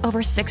whips up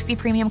over 60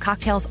 premium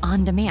cocktails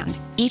on demand,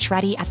 each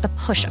ready at the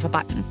push of a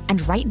button.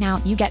 And right now,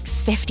 you get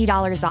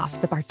 $50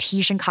 off the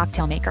Bartesian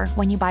Cocktail Maker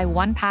when you buy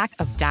 1 pack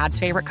of Dad's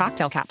favorite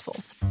cocktail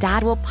capsules.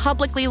 Dad will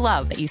publicly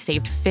love that you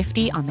saved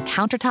 $50 on the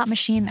countertop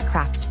machine that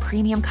crafts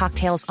premium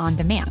cocktails on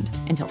demand.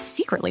 And he'll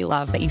secretly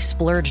love that you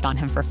splurged on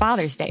him for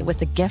Father's Day with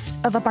the gift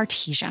of a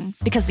Bartesian.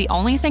 Because the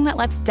only thing that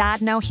lets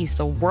Dad know he's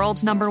the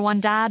world's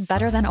 #1 dad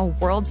better than a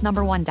world's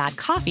 #1 dad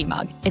coffee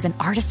mug is an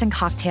artisan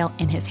cocktail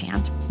in his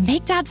hand.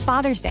 Make Dad's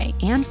Father's Day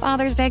and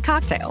Father's Day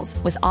cocktails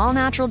with all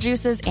natural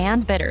juices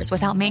and bitters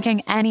without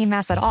making any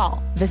mess at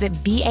all.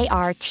 Visit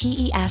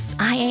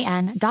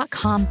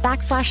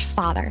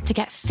BARTESIAN.com/father to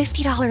get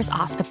 $50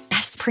 off the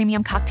best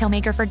premium cocktail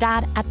maker for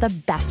Dad at the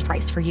best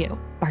price for you.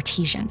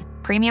 Bartesian.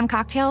 Premium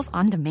cocktails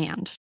on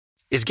demand.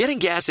 Is getting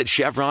gas at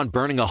Chevron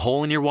burning a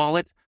hole in your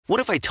wallet? What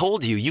if I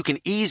told you you can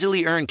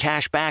easily earn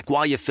cash back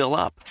while you fill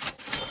up?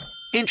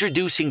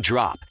 Introducing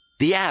Drop,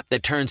 the app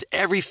that turns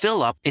every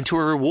fill up into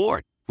a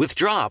reward. With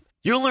Drop,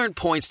 you'll earn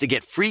points to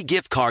get free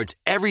gift cards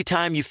every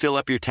time you fill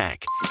up your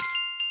tank.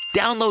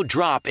 Download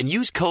Drop and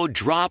use code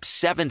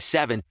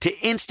DROP77 to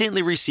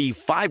instantly receive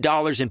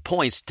 $5 in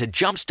points to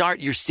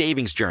jumpstart your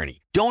savings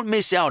journey. Don't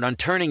miss out on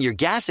turning your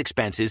gas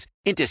expenses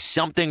into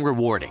something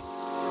rewarding.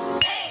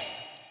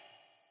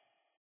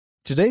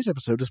 Today's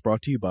episode is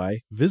brought to you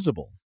by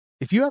Visible.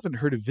 If you haven't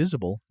heard of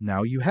Visible,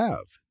 now you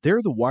have.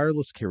 They're the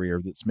wireless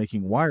carrier that's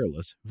making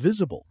wireless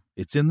visible.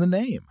 It's in the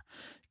name.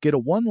 Get a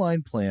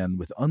one-line plan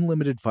with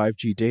unlimited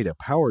 5G data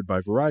powered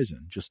by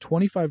Verizon, just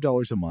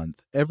 $25 a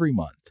month, every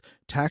month,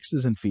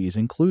 taxes and fees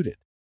included.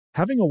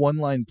 Having a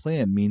one-line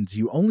plan means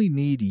you only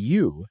need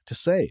you to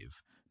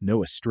save.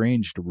 No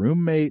estranged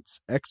roommates,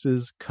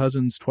 exes,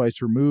 cousins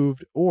twice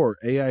removed, or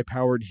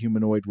AI-powered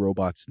humanoid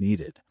robots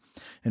needed.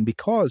 And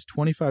because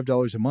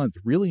 $25 a month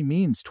really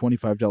means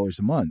 $25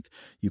 a month,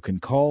 you can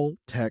call,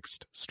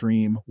 text,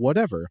 stream,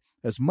 whatever,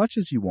 as much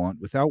as you want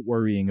without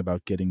worrying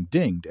about getting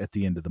dinged at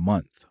the end of the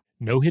month.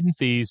 No hidden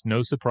fees,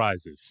 no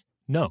surprises.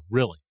 No,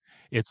 really.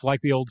 It's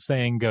like the old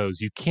saying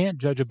goes, you can't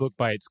judge a book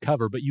by its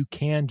cover, but you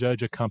can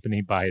judge a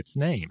company by its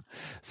name.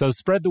 So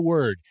spread the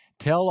word.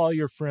 Tell all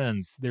your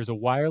friends there's a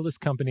wireless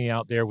company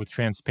out there with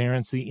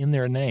transparency in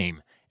their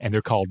name, and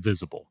they're called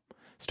Visible.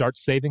 Start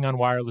saving on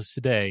wireless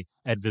today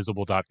at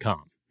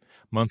Visible.com.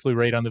 Monthly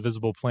rate on the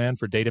Visible plan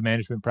for data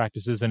management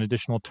practices and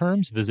additional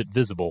terms, visit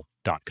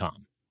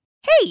Visible.com.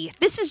 Hey,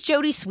 this is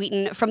Jodie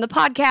Sweetin from the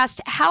podcast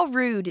How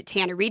Rude,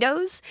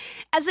 Tanneritos.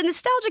 As a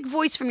nostalgic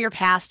voice from your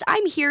past,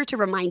 I'm here to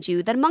remind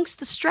you that amongst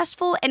the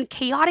stressful and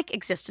chaotic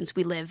existence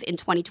we live in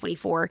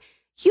 2024,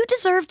 you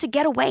deserve to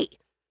get away.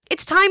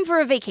 It's time for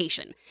a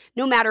vacation,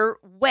 no matter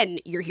when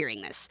you're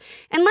hearing this.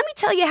 And let me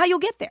tell you how you'll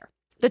get there.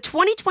 The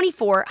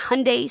 2024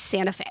 Hyundai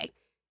Santa Fe.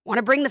 Want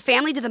to bring the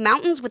family to the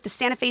mountains with the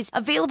Santa Fe's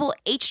available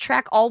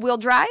H-Track all-wheel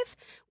drive?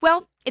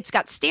 Well, it's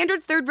got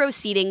standard third-row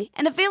seating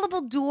and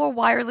available dual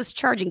wireless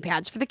charging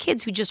pads for the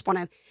kids who just want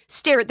to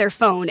stare at their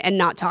phone and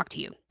not talk to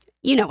you.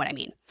 You know what I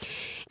mean.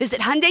 Visit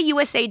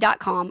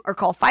HyundaiUSA.com or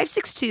call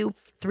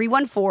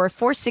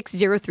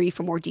 562-314-4603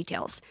 for more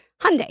details.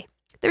 Hyundai,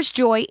 there's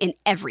joy in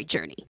every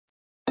journey.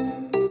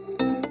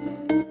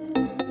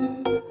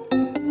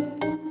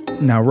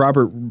 Now,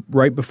 Robert,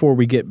 right before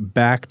we get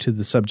back to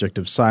the subject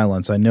of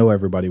silence, I know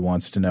everybody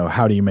wants to know,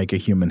 how do you make a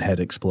human head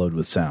explode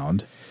with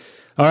sound?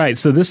 All right,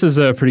 so this is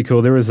pretty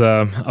cool. There was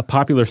a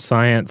Popular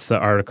Science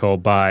article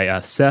by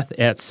Seth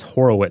Etz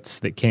Horowitz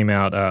that came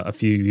out a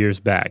few years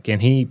back,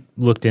 and he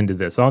looked into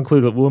this.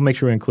 We'll make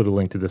sure we include a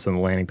link to this on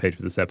the landing page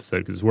for this episode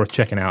because it's worth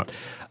checking out.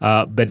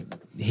 But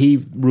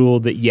he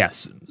ruled that,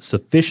 yes,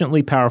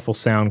 sufficiently powerful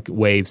sound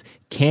waves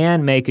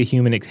can make a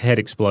human head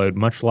explode,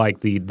 much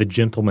like the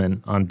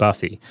gentleman on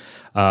Buffy,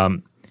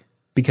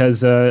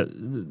 because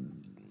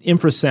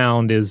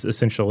infrasound is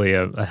essentially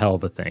a hell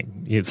of a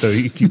thing. So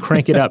you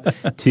crank it up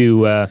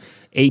to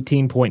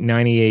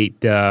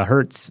 18.98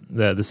 hertz,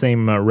 the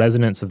same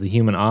resonance of the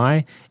human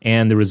eye,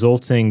 and the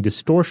resulting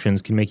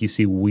distortions can make you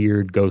see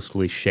weird,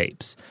 ghostly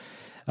shapes.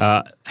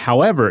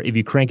 However, if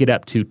you crank it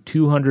up to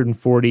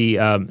 240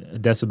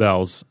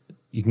 decibels,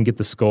 you can get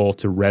the skull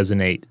to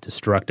resonate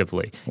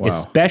destructively. Wow.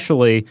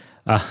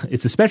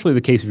 It's especially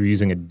the case if you're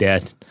using a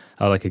dead,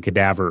 like a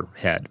cadaver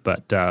head,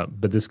 but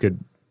this could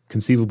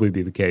conceivably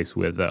be the case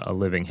with a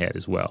living head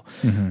as well.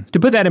 Mm-hmm. To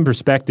put that in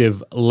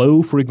perspective,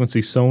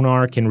 low-frequency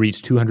sonar can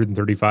reach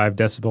 235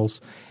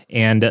 decibels,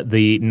 and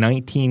the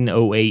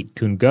 1908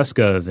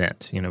 Tunguska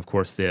event, of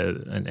course, a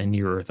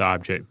near-Earth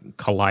object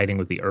colliding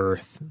with the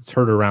Earth, it's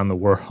heard around the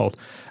world,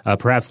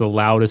 perhaps the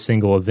loudest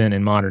single event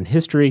in modern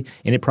history,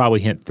 and it probably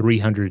hit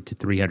 300 to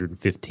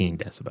 315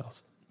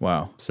 decibels.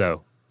 Wow.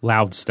 So,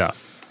 loud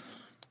stuff.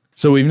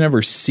 So we've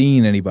never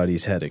seen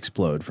anybody's head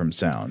explode from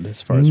sound,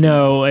 as far as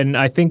no, and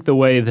I think the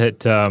way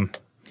that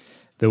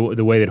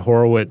the way that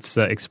Horowitz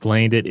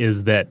explained it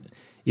is that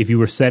if you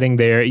were sitting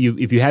there,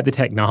 if you had the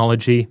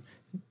technology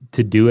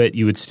to do it,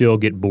 you would still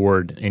get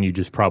bored, and you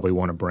just probably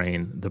want to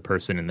brain the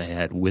person in the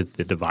head with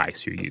the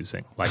device you're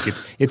using. Like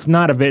it's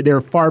not there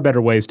are far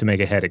better ways to make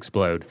a head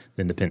explode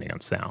than depending on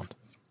sound.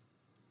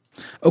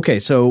 Okay,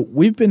 so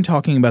we've been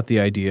talking about the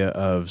idea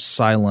of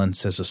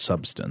silence as a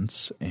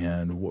substance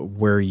and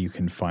where you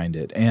can find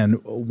it.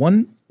 And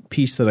one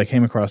piece that I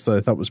came across that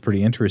I thought was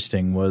pretty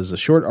interesting was a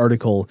short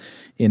article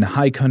in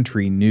High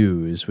Country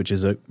News, which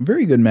is a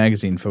very good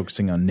magazine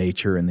focusing on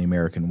nature in the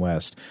American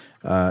West.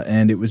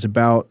 And it was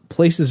about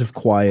places of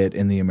quiet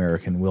in the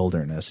American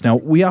wilderness. Now,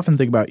 we often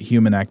think about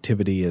human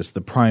activity as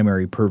the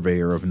primary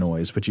purveyor of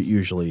noise, which it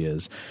usually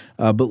is.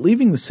 But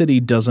leaving the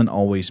city doesn't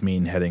always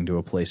mean heading to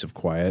a place of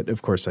quiet.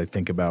 Of course, I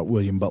think about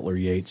William Butler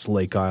Yeats'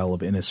 Lake Isle of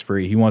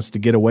Innisfree. He wants to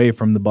get away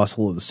from the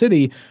bustle of the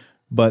city,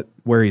 but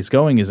where he's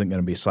going isn't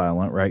going to be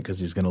silent, right? Because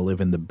he's going to live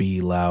in the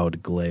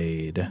be-loud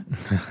glade.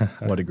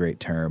 What a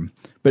great term.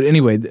 But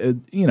anyway,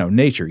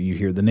 nature. You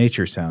hear the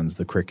nature sounds,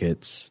 the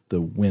crickets,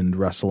 the wind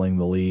rustling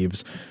the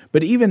leaves.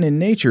 But even in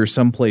nature,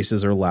 some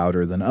places are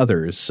louder than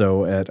others.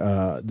 So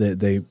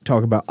they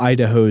talk about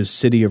Idaho's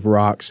City of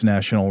Rocks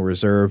National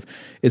Reserve.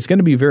 It's going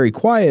to be very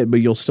quiet,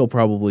 but you'll still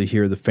probably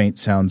hear the faint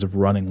sounds of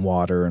running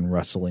water and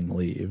rustling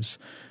leaves.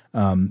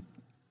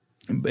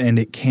 And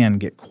it can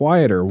get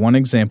quieter. One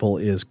example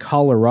is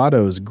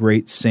Colorado's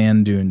Great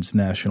Sand Dunes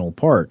National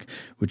Park,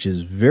 which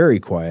is very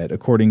quiet.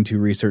 According to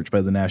research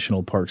by the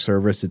National Park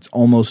Service, it's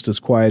almost as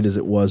quiet as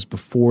it was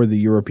before the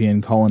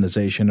European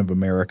colonization of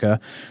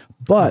America.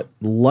 But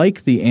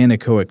like the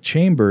anechoic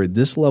chamber,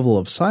 this level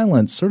of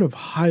silence sort of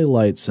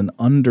highlights an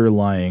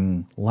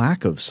underlying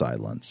lack of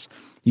silence.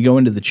 You go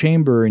into the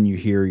chamber and you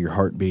hear your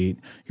heartbeat,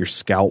 your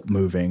scalp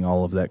moving,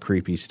 all of that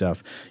creepy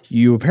stuff.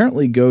 You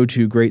apparently go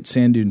to Great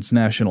Sand Dunes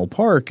National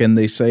Park and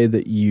they say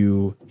that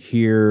you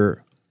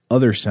hear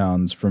other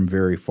sounds from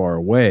very far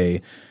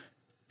away.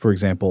 For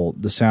example,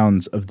 the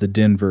sounds of the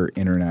Denver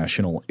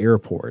International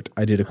Airport.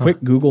 I did a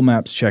quick Google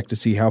Maps check to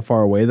see how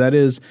far away that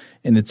is,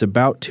 and it's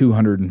about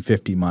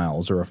 250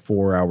 miles or a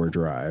 4-hour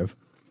drive.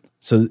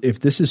 So if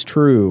this is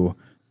true,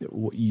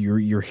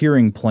 you're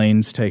hearing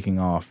planes taking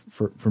off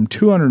from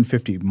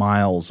 250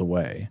 miles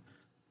away.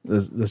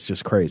 That's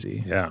just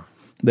crazy. Yeah.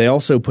 They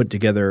also put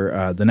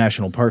together, the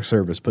National Park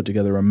Service put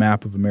together a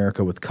map of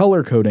America with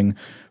color coding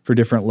for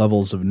different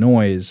levels of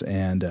noise.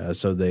 And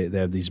so they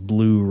have these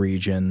blue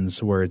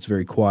regions where it's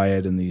very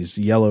quiet and these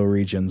yellow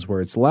regions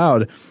where it's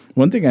loud.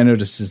 One thing I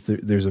noticed is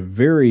that there's a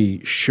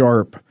very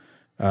sharp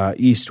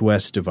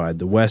east-west divide.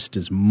 The west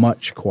is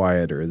much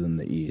quieter than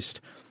the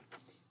east.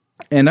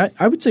 And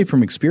I would say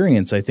from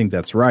experience, I think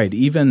that's right.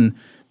 Even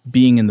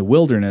being in the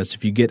wilderness,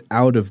 if you get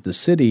out of the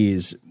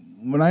cities,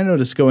 when I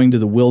notice going to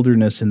the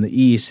wilderness in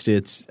the east,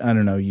 it's, I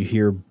don't know, you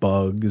hear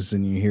bugs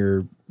and you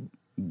hear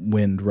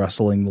wind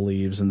rustling the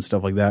leaves and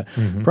stuff like that.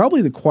 Mm-hmm.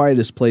 Probably the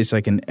quietest place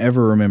I can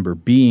ever remember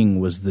being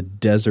was the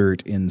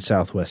desert in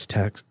southwest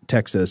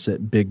Texas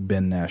at Big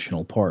Bend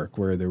National Park,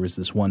 where there was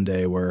this one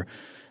day where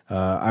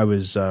I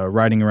was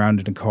riding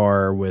around in a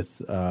car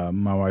with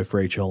my wife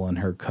Rachel and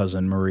her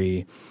cousin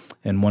Marie.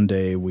 And one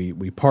day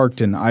we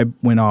parked and I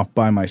went off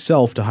by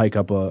myself to hike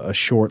up a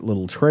short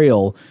little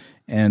trail.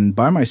 And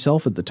by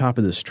myself at the top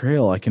of this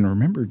trail, I can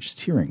remember just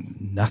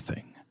hearing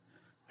nothing.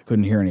 I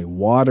couldn't hear any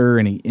water,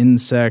 any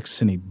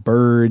insects, any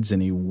birds,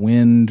 any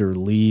wind or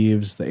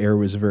leaves. The air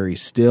was very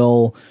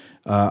still.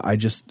 I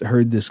just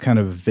heard this kind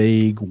of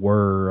vague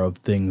whir of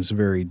things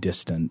very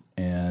distant,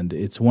 and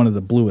it's one of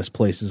the bluest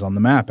places on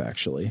the map,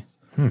 actually.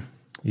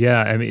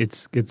 Yeah, I mean,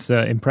 it's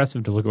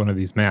impressive to look at one of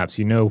these maps.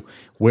 You know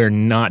where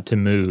not to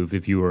move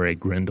if you were a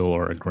Grendel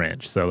or a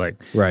Grinch. So,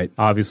 right.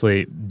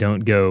 Obviously,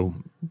 don't go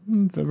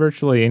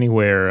virtually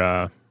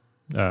anywhere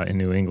in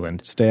New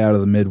England. Stay out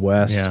of the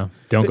Midwest. Yeah,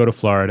 don't go to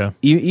Florida.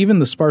 Even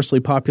the sparsely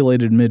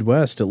populated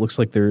Midwest, it looks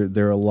like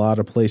there are a lot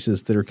of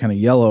places that are kind of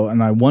yellow,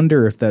 and I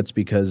wonder if that's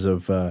because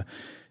of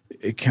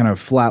kind of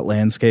flat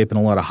landscape and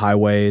a lot of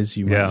highways.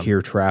 You might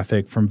hear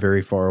traffic from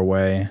very far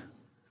away.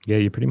 Yeah,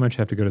 you pretty much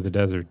have to go to the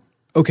desert.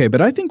 Okay,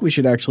 but I think we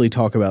should actually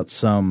talk about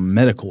some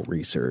medical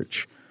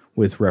research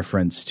with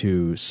reference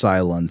to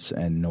silence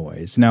and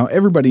noise. Now,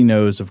 everybody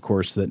knows, of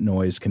course, that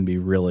noise can be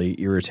really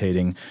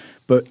irritating,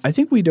 but I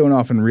think we don't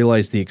often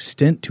realize the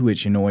extent to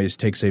which noise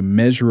takes a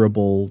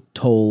measurable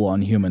toll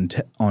on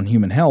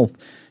human health,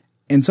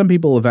 and some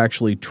people have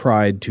actually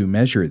tried to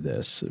measure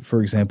this.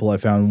 For example, I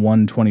found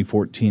one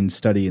 2014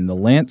 study in The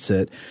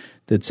Lancet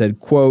that said,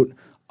 quote,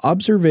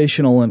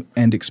 observational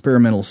and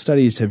experimental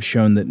studies have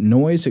shown that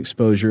noise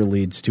exposure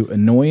leads to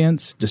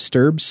annoyance,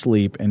 disturbs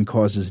sleep, and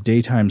causes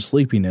daytime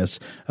sleepiness,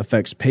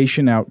 affects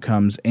patient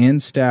outcomes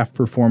and staff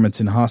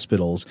performance in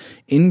hospitals,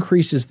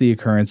 increases the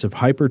occurrence of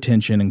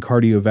hypertension and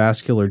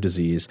cardiovascular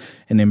disease,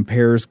 and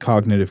impairs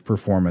cognitive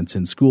performance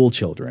in school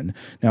children.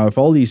 Now, if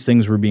all these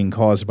things were being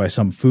caused by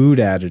some food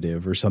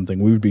additive or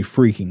something, we would be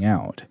freaking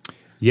out.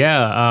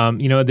 Yeah, I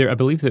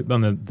believe that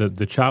on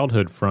the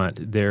childhood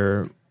front,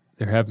 there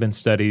have been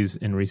studies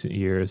in recent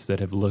years that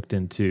have looked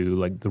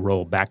into the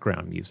role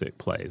background music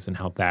plays and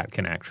how that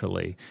can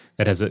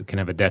can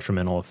have a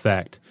detrimental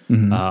effect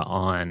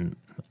on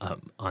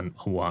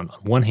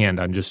one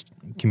hand on just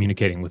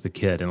communicating with the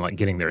kid and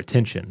getting their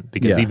attention,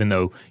 because even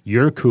though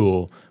you're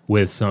cool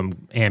with some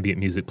ambient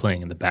music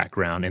playing in the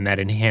background and that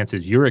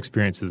enhances your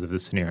experiences of the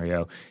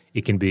scenario,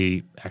 it can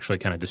be actually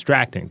kind of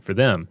distracting for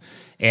them.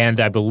 And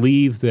I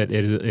believe that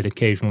it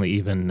occasionally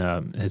even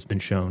has been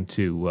shown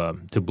to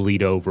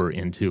bleed over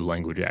into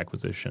language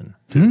acquisition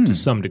to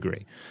some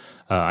degree.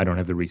 I don't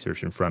have the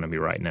research in front of me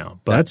right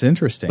now. But, that's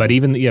interesting. But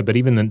even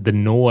the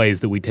noise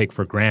that we take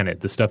for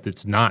granted, the stuff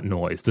that's not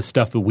noise, the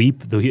stuff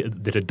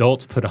that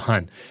adults put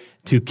on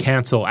to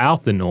cancel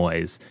out the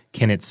noise,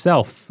 can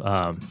itself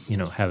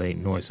have a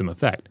noisome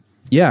effect.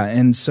 Yeah,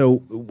 and so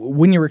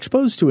when you're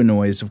exposed to a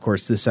noise, of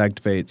course, this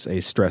activates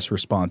a stress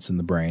response in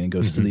the brain. It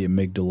goes to the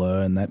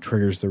amygdala, and that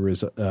triggers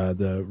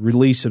the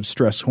release of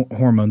stress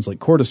hormones like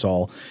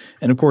cortisol.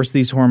 And, of course,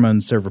 these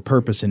hormones serve a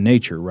purpose in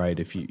nature, right?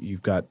 If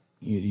you've got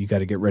you got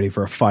to get ready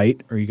for a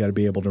fight or you got to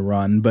be able to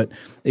run. But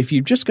if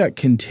you've just got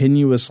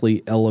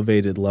continuously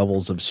elevated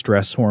levels of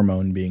stress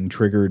hormone being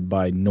triggered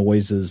by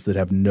noises that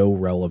have no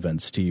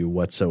relevance to you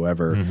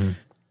whatsoever,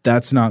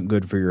 that's not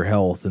good for your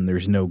health, and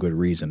there's no good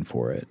reason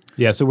for it.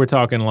 Yeah, so we're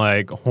talking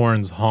like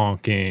horns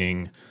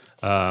honking,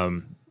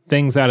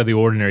 things out of the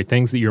ordinary,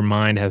 things that your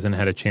mind hasn't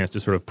had a chance to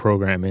sort of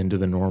program into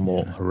the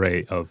normal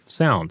array of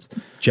sounds.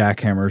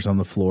 Jackhammers on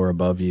the floor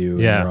above you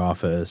in your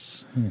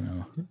office.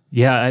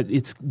 Yeah,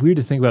 it's weird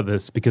to think about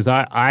this because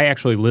I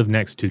actually live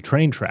next to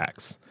train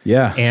tracks.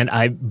 Yeah. And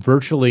I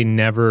virtually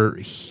never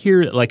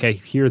hear, I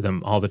hear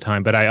them all the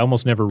time, but I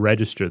almost never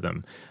register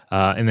them.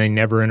 And they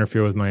never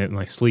interfere with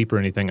my sleep or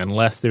anything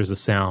unless there's a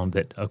sound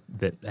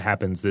that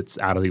happens that's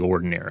out of the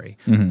ordinary.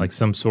 Like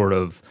some sort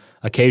of,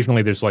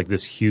 occasionally there's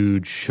this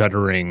huge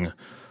shuddering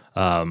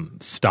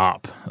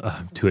stop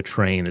to a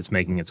train that's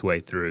making its way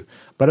through.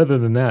 But other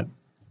than that,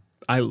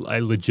 I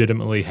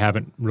legitimately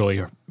haven't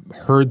really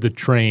heard the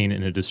train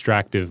in a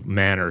distractive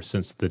manner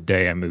since the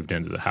day I moved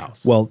into the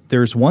house. Well,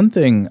 there's one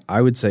thing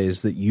I would say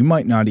is that you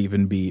might not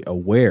even be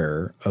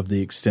aware of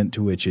the extent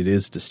to which it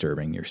is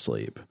disturbing your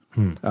sleep.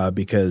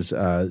 Because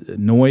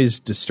noise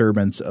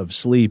disturbance of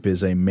sleep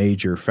is a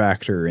major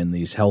factor in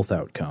these health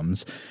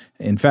outcomes.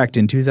 In fact,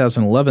 in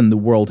 2011, the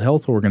World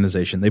Health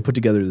Organization, they put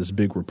together this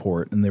big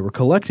report, and they were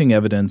collecting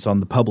evidence on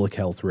the public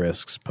health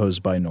risks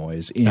posed by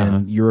noise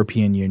in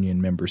European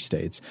Union member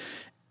states.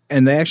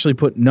 And they actually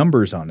put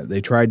numbers on it.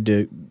 They tried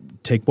to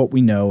take what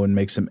we know and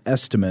make some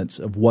estimates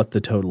of what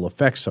the total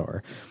effects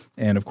are.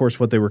 And, of course,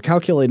 what they were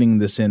calculating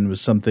this in was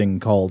something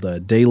called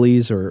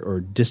DALYs or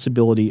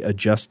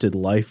disability-adjusted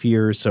life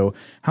years. So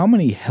how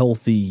many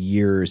healthy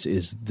years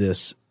is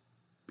this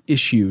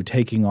issue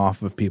taking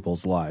off of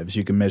people's lives?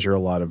 You can measure a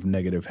lot of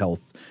negative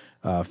health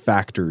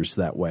factors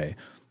that way.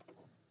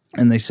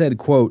 And they said,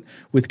 quote,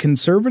 with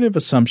conservative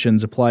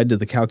assumptions applied to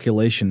the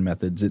calculation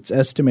methods, it's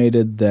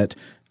estimated that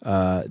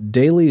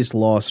DALYs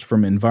lost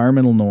from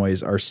environmental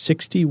noise are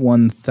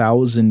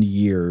 61,000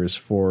 years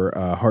for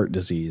heart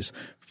disease,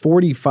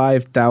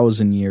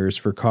 45,000 years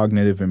for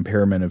cognitive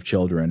impairment of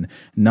children,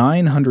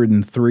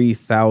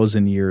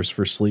 903,000 years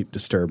for sleep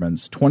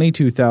disturbance,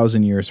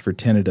 22,000 years for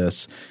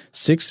tinnitus,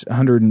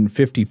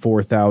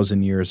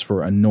 654,000 years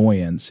for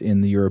annoyance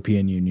in the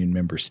European Union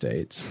member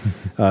states.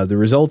 The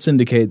results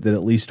indicate that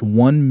at least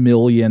 1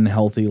 million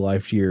healthy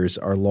life years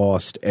are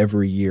lost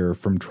every year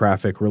from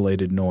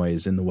traffic-related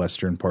noise in the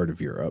western part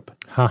of Europe.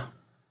 Huh.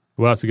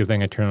 Well, it's a good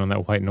thing I turn on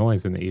that white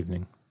noise in the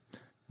evening.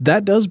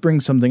 That does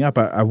bring something up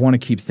I want to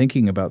keep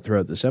thinking about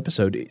throughout this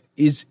episode.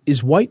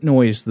 Is white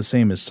noise the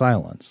same as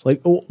silence? Like,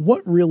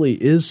 what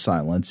really is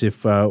silence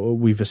if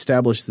we've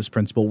established this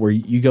principle where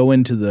you go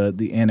into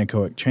the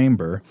anechoic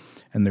chamber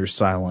and there's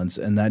silence,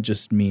 and that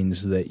just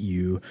means that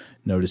you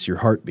notice your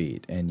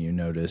heartbeat and you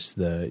notice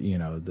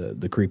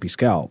the creepy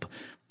scalp.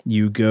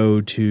 You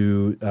go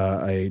to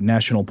a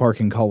national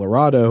park in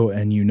Colorado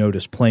and you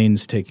notice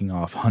planes taking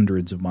off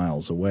hundreds of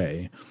miles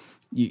away.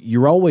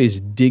 You're always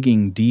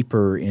digging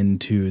deeper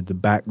into the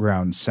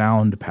background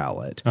sound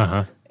palette.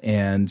 Uh-huh.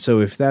 And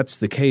so if that's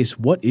the case,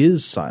 what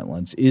is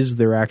silence? Is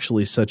there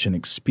actually such an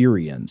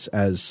experience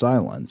as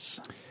silence?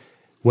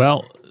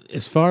 Well,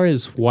 as far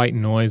as white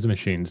noise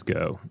machines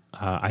go,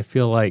 I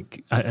feel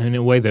like in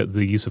a way that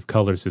the use of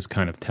colors is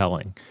kind of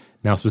telling.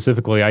 Now,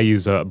 specifically, I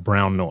use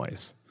brown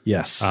noise.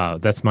 Yes.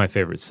 That's my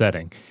favorite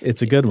setting.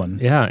 It's a good one.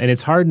 Yeah, and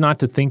it's hard not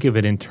to think of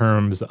it in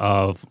terms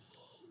of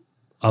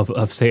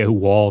say, a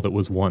wall that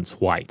was once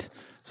white.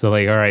 So,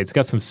 like, all right, it's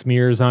got some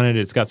smears on it.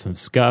 It's got some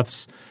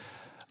scuffs.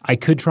 I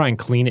could try and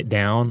clean it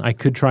down. I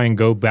could try and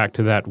go back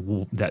to that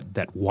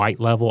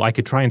white level. I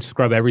could try and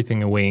scrub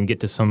everything away and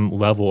get to some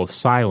level of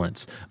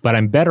silence. But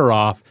I'm better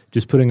off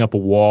just putting up a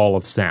wall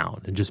of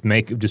sound and just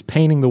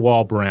painting the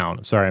wall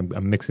brown. Sorry,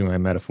 I'm mixing my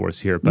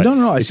metaphors here. But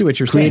no, I see what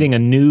you're creating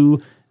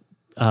saying.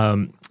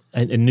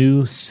 a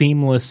new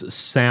seamless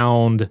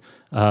sound,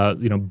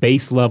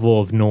 base level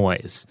of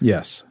noise.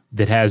 Yes.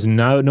 That has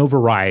no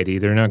variety.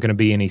 There are not going to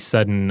be any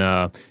sudden,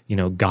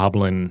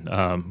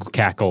 goblin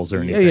cackles or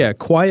anything. Yeah.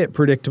 Quiet,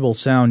 predictable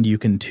sound you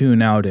can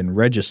tune out and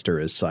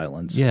register as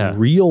silence. Yeah.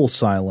 Real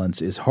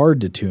silence is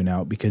hard to tune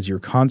out because you're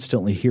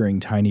constantly hearing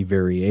tiny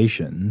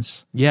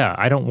variations. Yeah,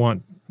 I don't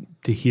want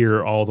to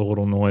hear all the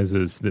little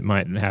noises that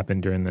might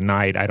happen during the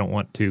night. I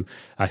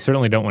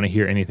certainly don't want to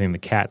hear anything the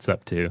cat's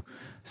up to.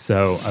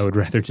 So I would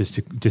rather just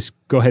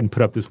go ahead and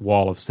put up this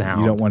wall of sound.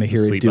 You don't want to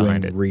hear it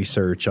doing it.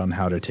 research on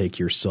how to take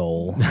your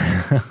soul.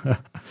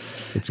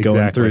 It's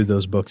going through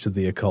those books of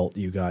the occult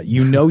you got.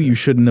 You know you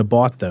shouldn't have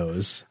bought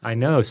those. I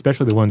know,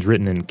 especially the ones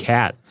written in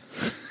cat.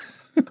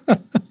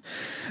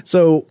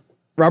 So,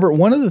 Robert,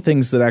 one of the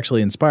things that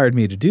actually inspired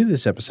me to do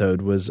this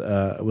episode was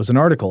an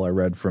article I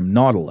read from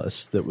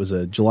Nautilus that was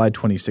a July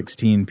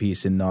 2016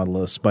 piece in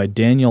Nautilus by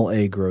Daniel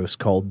A. Gross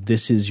called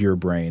 "This Is Your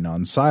Brain"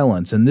 on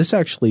silence. And this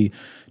actually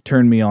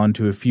turned me on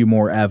to a few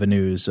more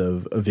avenues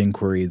of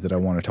inquiry that I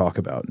want to talk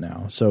about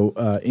now. So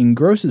in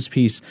Gross's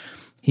piece,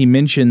 he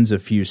mentions a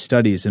few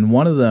studies, and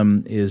one of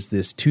them is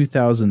this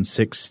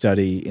 2006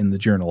 study in the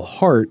journal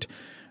Heart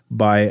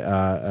by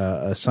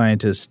a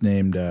scientist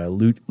named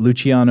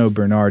Luciano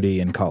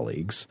Bernardi and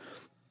colleagues.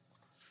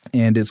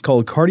 And it's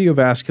called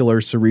Cardiovascular,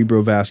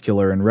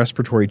 Cerebrovascular, and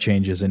Respiratory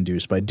Changes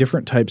Induced by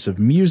Different Types of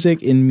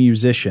Music in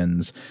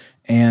Musicians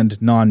and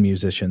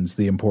Non-Musicians,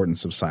 the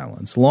Importance of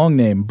Silence. Long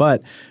name,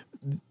 but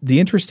the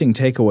interesting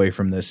takeaway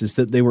from this is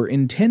that they were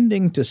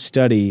intending to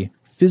study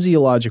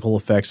physiological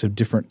effects of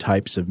different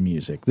types of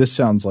music. This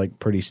sounds like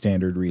pretty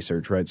standard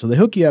research, right? So they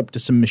hook you up to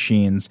some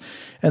machines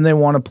and they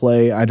want to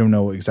play, I don't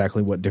know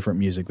exactly what different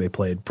music they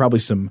played, probably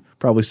some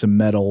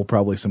metal,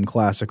 probably some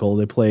classical.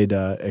 They played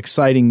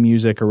exciting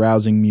music,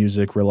 arousing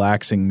music,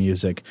 relaxing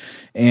music,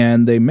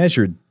 and they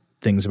measured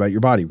things about your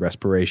body,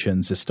 respiration,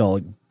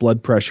 systolic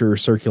blood pressure,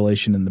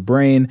 circulation in the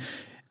brain.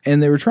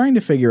 And they were trying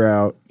to figure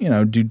out,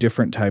 do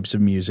different types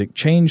of music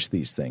change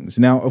these things?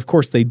 Now, of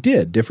course, they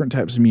did. Different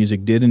types of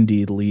music did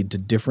indeed lead to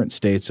different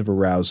states of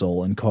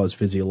arousal and cause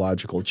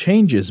physiological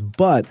changes.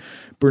 But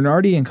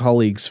Bernardi and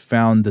colleagues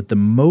found that the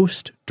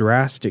most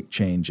drastic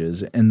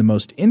changes and the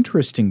most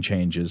interesting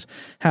changes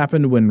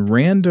happened when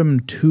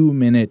random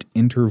 2-minute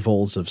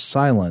intervals of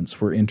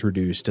silence were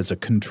introduced as a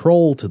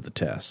control to the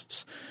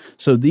tests.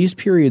 So these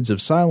periods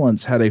of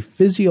silence had a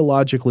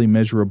physiologically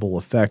measurable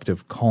effect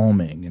of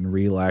calming and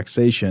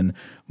relaxation,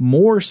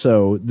 more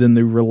so than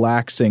the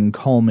relaxing,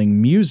 calming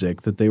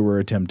music that they were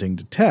attempting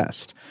to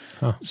test.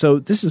 Huh. So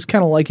this is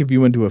kind of like if you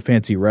went to a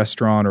fancy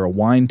restaurant or a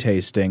wine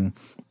tasting,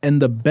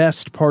 and the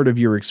best part of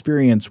your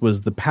experience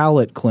was the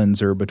palate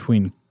cleanser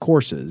between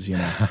courses,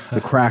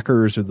 the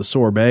crackers or the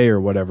sorbet or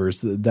whatever.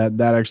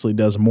 That actually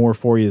does more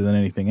for you than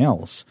anything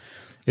else.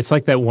 It's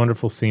like that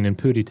wonderful scene in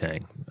Pootie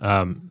Tang.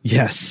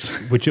 Yes,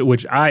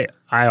 which I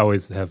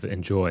always have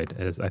enjoyed.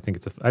 As I think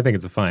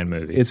it's a fine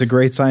movie. It's a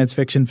great science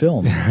fiction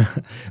film.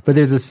 But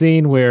there's a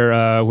scene where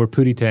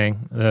Pootie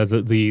Tang,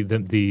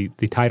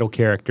 the title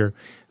character,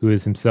 who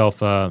is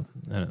himself an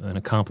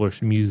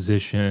accomplished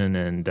musician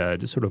and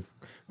just sort of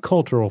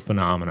cultural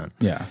phenomenon.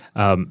 Yeah.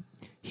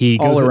 He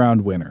goes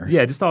all-around winner.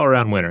 Yeah, just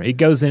all-around winner. He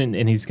goes in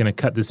and he's going to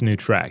cut this new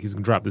track. He's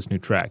going to drop this new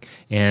track.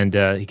 And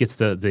he gets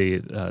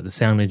the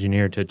sound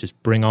engineer to just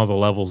bring all the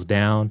levels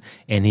down,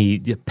 and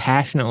he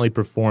passionately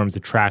performs a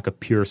track of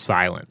pure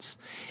silence.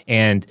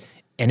 And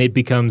it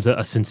becomes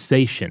a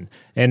sensation.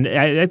 And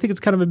I think it's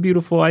kind of a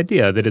beautiful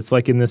idea that it's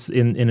like in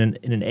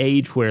an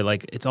age where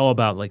like it's all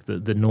about like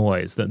the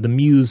noise, the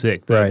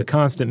music, the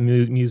constant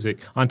music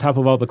on top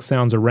of all the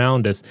sounds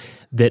around us,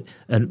 that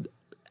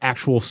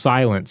actual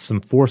silence,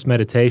 some forced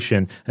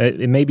meditation,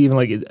 it may be even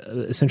like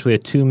essentially a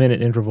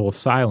 2-minute interval of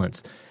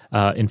silence,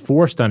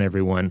 enforced on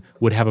everyone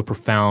would have a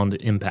profound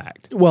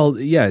impact. Well,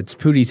 yeah, it's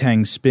Pootie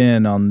Tang's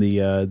spin on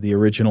the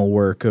original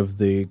work of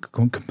the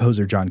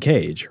composer John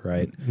Cage,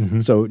 right? Mm-hmm.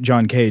 So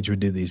John Cage would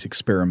do these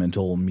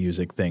experimental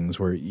music things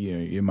where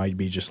it might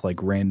be just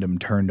like random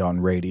turned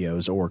on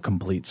radios or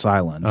complete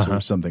silence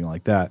or something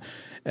like that,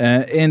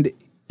 and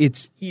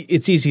it's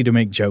easy to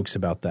make jokes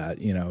about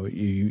that.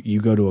 You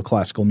go to a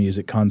classical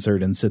music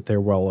concert and sit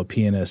there while a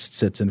pianist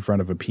sits in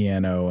front of a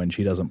piano and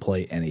she doesn't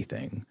play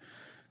anything.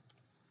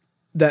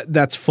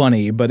 That's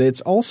funny, but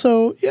it's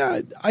also,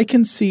 I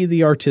can see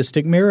the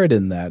artistic merit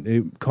in that,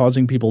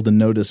 causing people to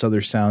notice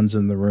other sounds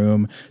in the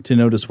room, to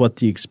notice what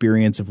the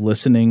experience of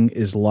listening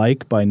is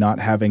like by not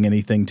having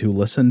anything to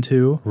listen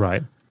to.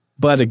 Right.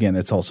 But again,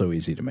 it's also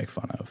easy to make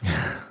fun of.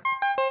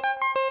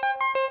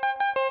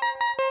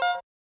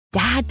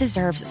 Dad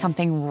deserves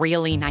something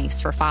really nice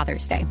for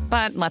Father's Day,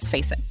 but let's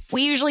face it,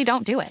 we usually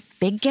don't do it.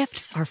 Big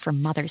gifts are for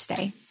Mother's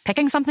Day.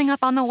 Picking something up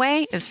on the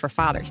way is for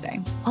Father's Day.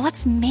 Well,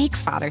 let's make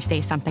Father's Day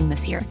something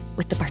this year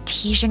with the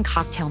Bartesian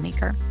Cocktail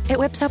Maker. It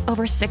whips up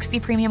over 60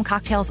 premium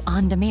cocktails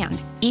on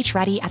demand, each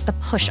ready at the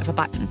push of a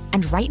button.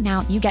 And right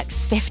now, you get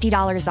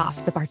 $50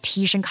 off the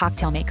Bartesian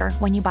Cocktail Maker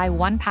when you buy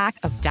 1 pack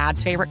of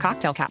Dad's favorite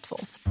cocktail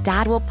capsules.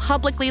 Dad will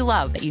publicly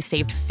love that you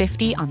saved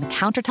 $50 on the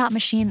countertop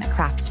machine that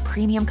crafts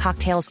premium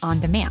cocktails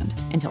on demand,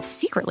 and he'll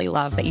secretly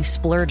love that you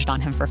splurged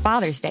on him for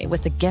Father's Day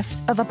with the gift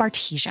of a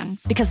Bartesian.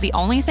 Because the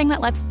only thing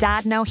that lets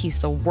Dad know he's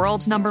the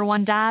world's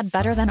 #1 dad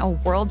better than a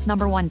world's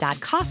 #1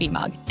 dad coffee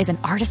mug is an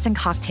artisan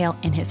cocktail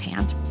in his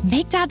hand.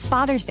 Make Dad's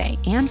Father's Day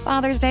and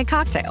Father's Day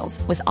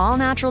cocktails with all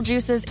natural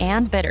juices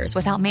and bitters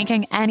without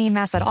making any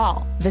mess at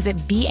all. Visit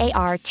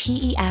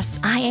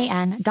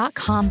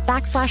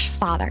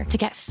BARTESIAN.com/father to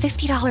get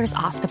 $50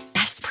 off the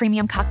best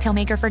premium cocktail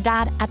maker for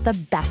Dad at the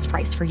best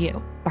price for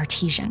you.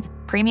 Bartesian.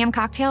 Premium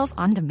cocktails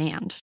on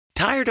demand.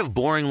 Tired of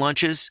boring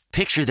lunches?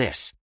 Picture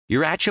this.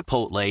 You're at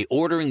Chipotle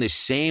ordering the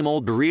same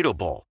old burrito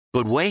bowl.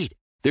 But wait,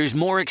 there's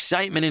more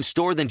excitement in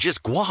store than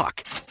just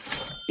guac.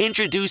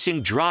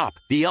 Introducing Drop,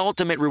 the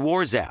ultimate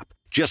rewards app.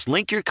 Just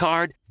link your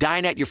card,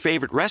 dine at your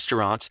favorite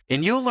restaurants,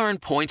 and you'll earn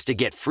points to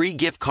get free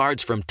gift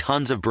cards from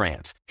tons of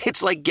brands.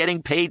 It's like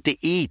getting paid to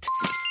eat.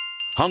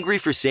 Hungry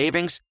for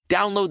savings?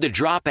 Download the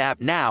Drop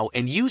app now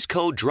and use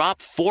code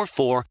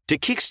DROP44 to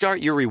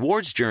kickstart your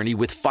rewards journey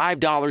with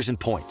 $5 in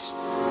points.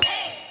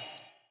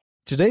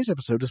 Today's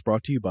episode is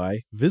brought to you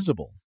by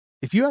Visible.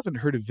 If you haven't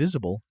heard of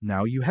Visible,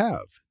 now you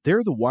have.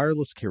 They're the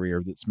wireless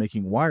carrier that's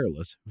making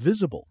wireless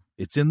visible.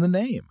 It's in the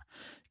name.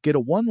 Get a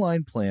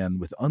one-line plan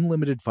with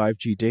unlimited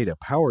 5G data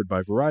powered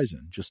by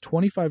Verizon, just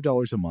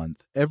 $25 a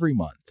month, every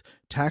month,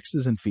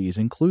 taxes and fees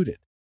included.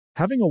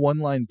 Having a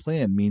one-line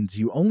plan means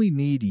you only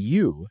need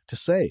you to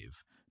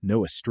save.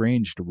 No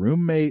estranged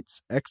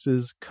roommates,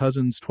 exes,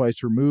 cousins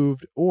twice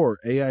removed, or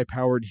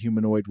AI-powered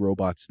humanoid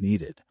robots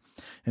needed.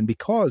 And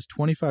because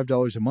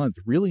 $25 a month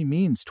really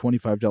means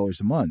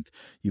 $25 a month,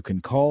 you can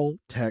call,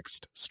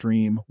 text,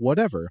 stream,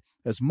 whatever,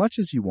 as much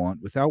as you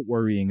want without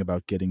worrying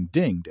about getting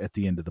dinged at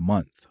the end of the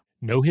month.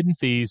 No hidden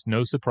fees,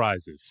 no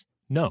surprises.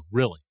 No,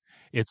 really.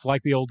 It's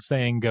like the old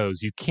saying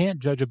goes, you can't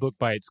judge a book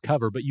by its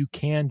cover, but you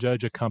can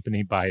judge a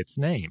company by its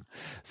name.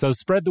 So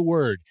spread the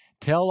word.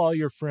 Tell all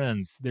your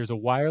friends there's a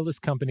wireless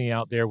company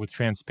out there with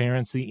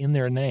transparency in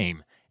their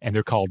name, and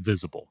they're called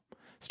Visible.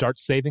 Start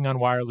saving on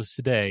wireless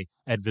today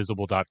at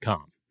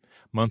Visible.com.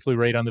 Monthly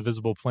rate on the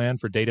Visible plan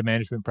for data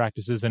management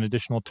practices and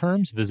additional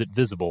terms, visit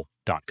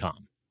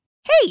Visible.com.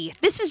 Hey,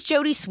 this is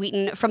Jodie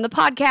Sweetin from the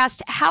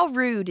podcast How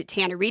Rude,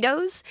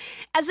 Tanneritos.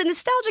 As a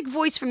nostalgic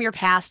voice from your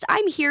past,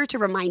 I'm here to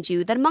remind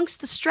you that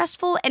amongst the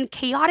stressful and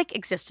chaotic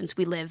existence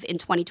we live in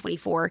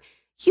 2024,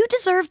 you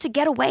deserve to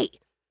get away.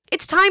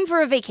 It's time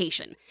for a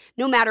vacation,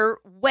 no matter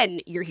when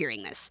you're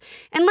hearing this.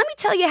 And let me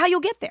tell you how you'll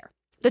get there.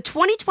 The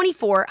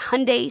 2024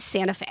 Hyundai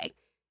Santa Fe.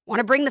 Want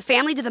to bring the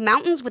family to the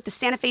mountains with the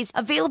Santa Fe's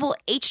available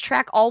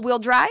H-Track all-wheel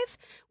drive?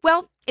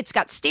 Well, it's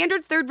got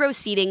standard third-row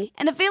seating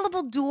and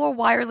available dual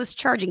wireless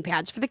charging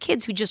pads for the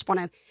kids who just want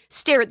to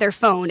stare at their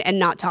phone and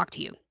not talk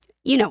to you.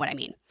 You know what I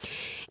mean.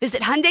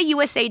 Visit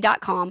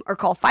HyundaiUSA.com or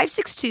call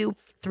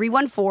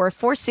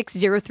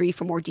 562-314-4603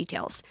 for more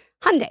details.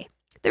 Hyundai,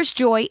 there's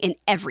joy in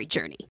every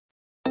journey.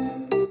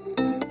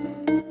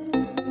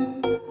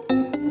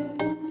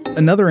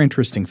 Another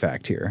interesting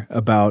fact here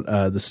about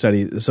the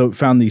study, so it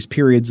found these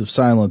periods of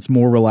silence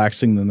more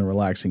relaxing than the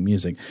relaxing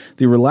music.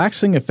 The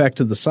relaxing effect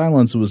of the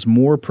silence was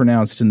more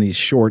pronounced in these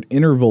short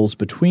intervals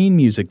between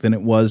music than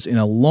it was in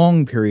a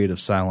long period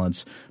of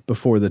silence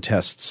before the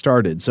test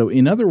started. So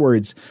in other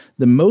words,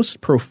 the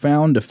most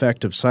profound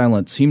effect of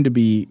silence seemed to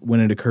be when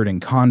it occurred in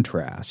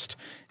contrast.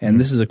 And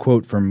this is a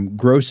quote from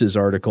Gross's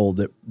article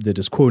that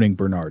is quoting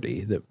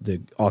Bernardi, that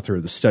the author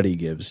of the study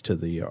gives to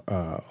the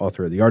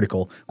author of the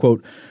article.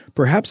 Quote,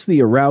 "Perhaps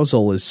the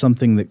arousal is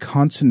something that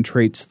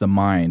concentrates the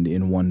mind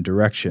in one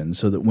direction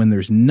so that when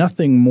there's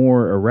nothing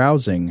more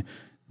arousing,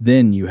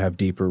 then you have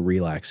deeper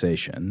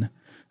relaxation."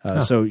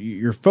 So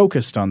you're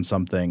focused on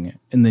something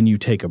and then you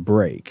take a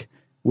break.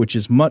 which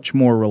is much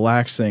more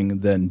relaxing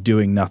than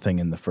doing nothing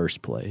in the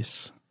first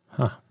place.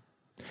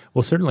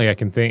 Well, certainly I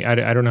can think,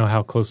 I don't know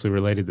how closely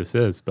related this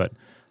is, but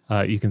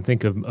you can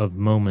think of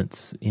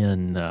moments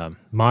in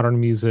modern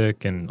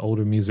music and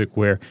older music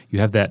where you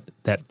have that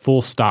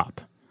full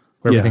stop,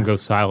 where everything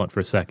goes silent for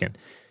a second,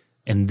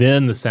 and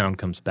then the sound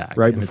comes back.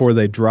 Right before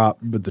they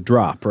drop, with the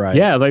drop, right?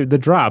 Yeah, like the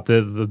drop,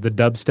 the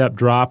dubstep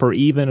drop, or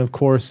even, of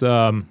course,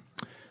 what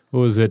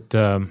was it,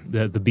 the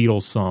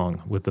Beatles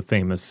song with the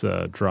famous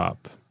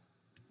drop?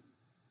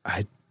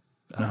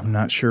 I'm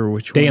not sure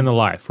which Day one. in the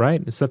Life,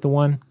 right? Is that the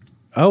one?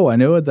 Oh, I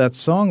know that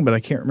song, but I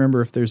can't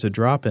remember if there's a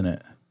drop in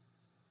it.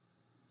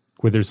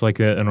 Where there's like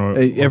an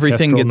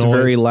everything gets noise.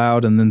 very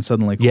loud and then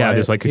suddenly quiet. Yeah,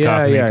 there's like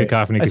cacophony,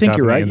 cacophony, I think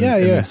you're right. and Yeah,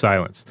 then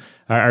silence.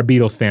 Our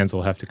Beatles fans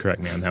will have to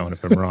correct me on that one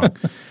if I'm wrong.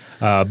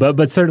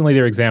 But certainly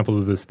there are examples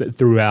of this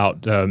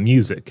throughout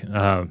music,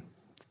 the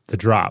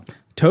drop.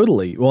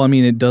 Totally. Well, I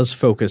mean, it does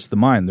focus the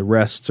mind. The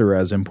rests are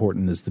as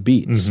important as the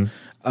beats.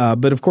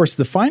 Mm-hmm. But of course,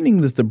 the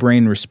finding that the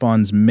brain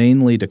responds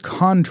mainly to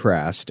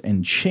contrast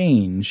and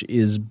change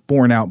is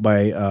borne out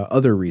by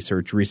other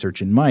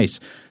research in mice.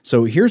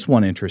 So here's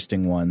one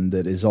interesting one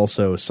that is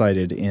also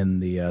cited in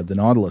the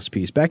Nautilus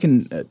piece. Back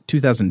in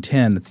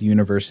 2010 at the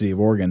University of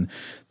Oregon,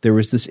 there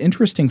was this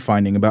interesting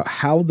finding about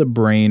how the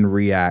brain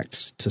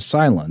reacts to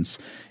silence.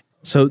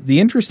 So the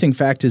interesting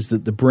fact is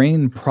that the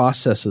brain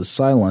processes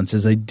silence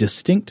as a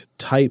distinct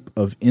type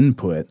of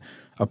input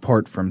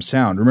apart from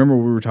sound. Remember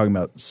we were talking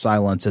about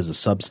silence as a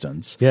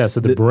substance. Yeah, so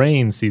the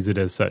brain sees it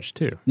as such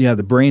too. Yeah,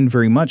 the brain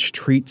very much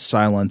treats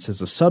silence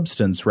as a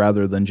substance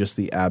rather than just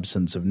the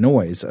absence of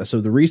noise. So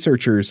the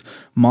researchers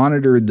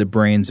monitored the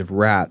brains of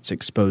rats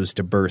exposed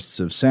to bursts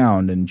of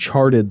sound and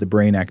charted the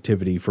brain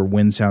activity for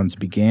when sounds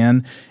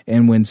began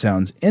and when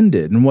sounds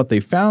ended. And what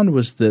they found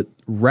was that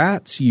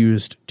rats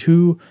used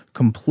two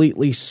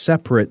completely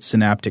separate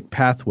synaptic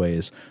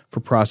pathways for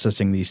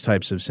processing these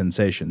types of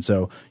sensations.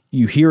 So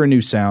you hear a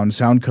new sound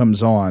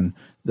comes on,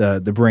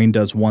 the brain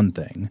does one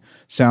thing.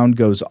 Sound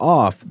goes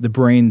off, the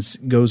brain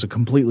goes a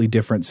completely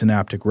different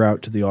synaptic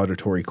route to the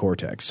auditory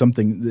cortex.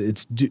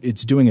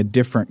 It's doing a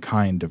different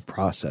kind of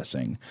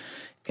processing.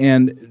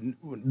 And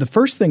the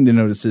first thing to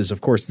notice is, of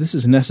course, this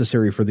is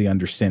necessary for the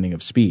understanding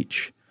of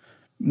speech.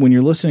 When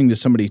you're listening to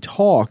somebody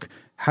talk,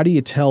 how do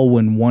you tell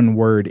when one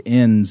word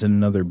ends and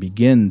another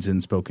begins in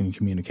spoken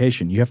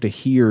communication? You have to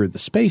hear the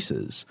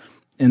spaces,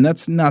 and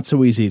that's not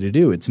so easy to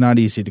do. It's not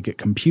easy to get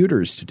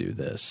computers to do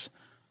this.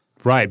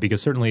 Right,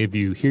 because certainly if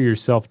you hear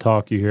yourself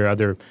talk, you hear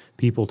other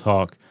people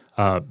talk,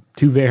 to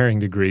varying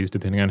degrees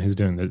depending on who's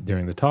doing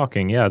the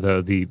talking,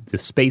 the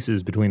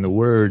spaces between the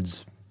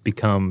words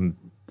become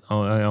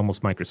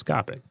almost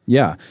microscopic.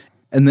 Yeah.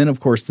 And then,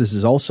 of course, this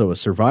is also a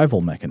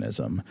survival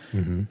mechanism.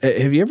 Mm-hmm.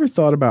 Have you ever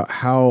thought about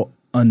how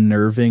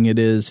unnerving it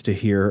is to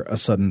hear a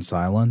sudden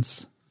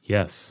silence?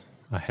 Yes,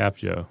 I have,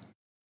 Joe.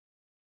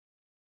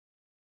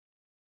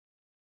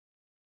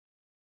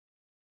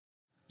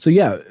 So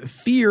yeah,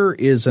 fear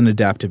is an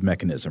adaptive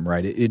mechanism,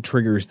 right? It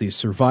triggers these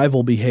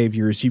survival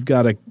behaviors. You've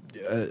got a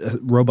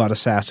robot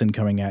assassin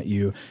coming at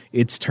you.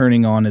 It's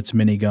turning on its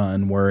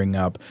minigun, whirring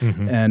up,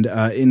 and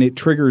it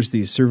triggers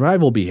these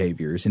survival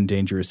behaviors in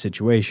dangerous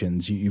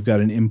situations. You've got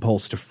an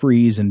impulse to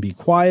freeze and be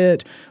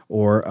quiet,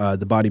 or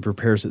the body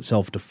prepares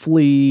itself to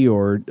flee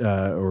or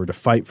to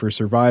fight for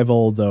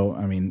survival. Though,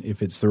 I mean,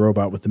 if it's the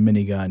robot with the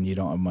minigun, you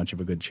don't have much of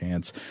a good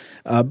chance.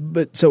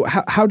 But so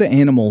how do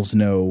animals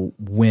know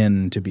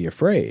when to be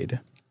afraid?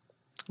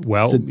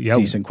 Well, it's a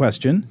decent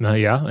question.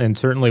 And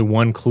certainly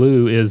one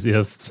clue is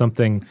if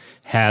something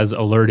has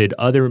alerted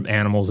other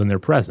animals in their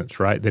presence,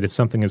 right? That if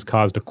something has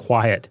caused a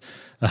quiet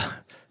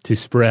to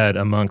spread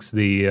amongst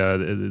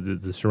the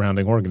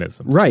surrounding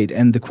organisms. Right,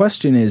 and the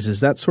question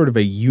is that sort of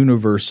a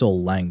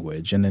universal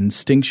language, an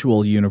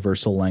instinctual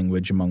universal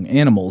language among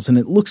animals? And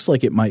it looks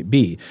like it might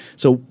be.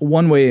 So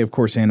one way, of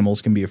course,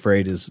 animals can be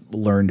afraid is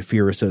learned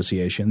fear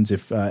associations.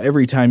 If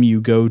every time you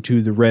go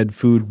to the red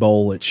food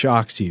bowl, it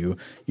shocks you,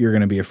 you're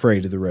going to be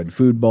afraid of the red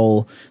food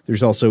bowl.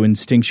 There's also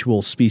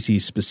instinctual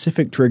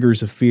species-specific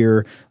triggers of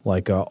fear,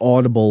 like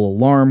audible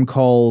alarm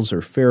calls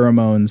or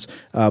pheromones.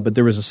 But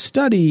there was a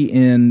study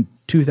in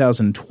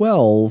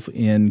 2012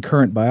 in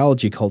Current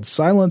Biology called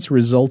Silence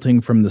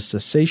Resulting from the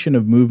Cessation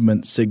of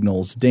Movement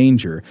Signals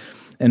Danger.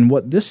 And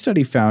what this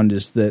study found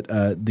is that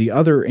the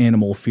other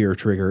animal fear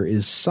trigger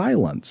is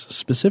silence,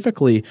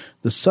 specifically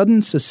the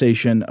sudden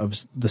cessation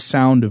of the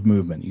sound of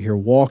movement. You hear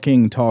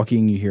walking,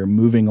 talking, you hear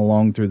moving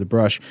along through the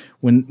brush.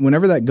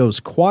 Whenever that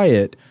goes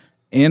quiet,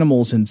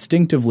 animals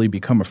instinctively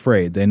become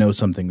afraid. They know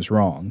something's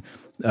wrong.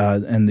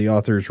 And the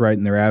authors write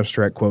in their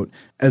abstract, quote,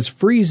 "As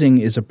freezing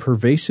is a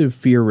pervasive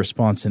fear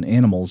response in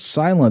animals,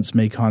 silence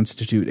may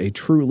constitute a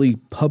truly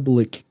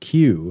public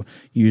cue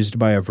used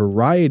by a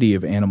variety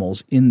of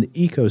animals in the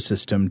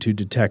ecosystem to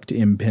detect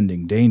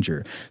impending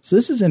danger." So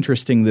this is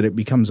interesting that it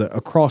becomes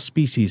a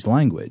cross-species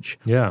language.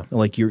 Yeah.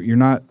 Like you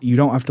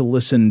don't have to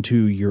listen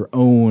to your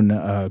own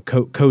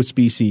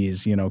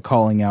co-species,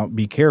 calling out,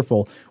 "Be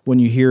careful." When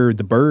you hear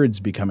the birds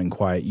becoming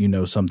quiet, you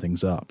know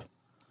something's up.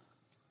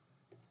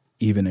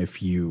 Even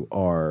if you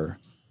are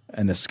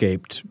an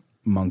escaped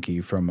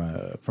monkey from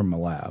a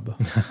lab,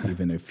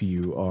 even if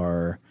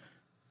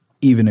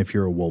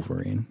you're a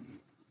Wolverine.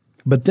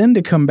 But then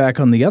to come back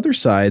on the other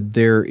side,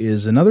 there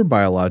is another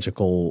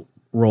biological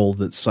role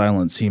that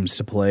silence seems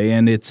to play,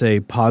 and it's a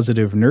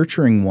positive,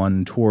 nurturing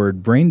one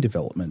toward brain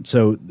development.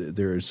 So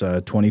there's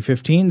a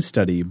 2015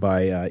 study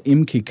by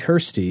Imke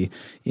Kirsty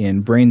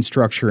in Brain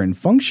Structure and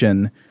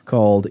Function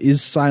called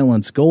Is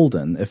Silence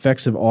Golden?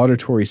 Effects of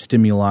Auditory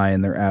Stimuli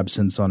and Their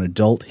Absence on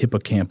Adult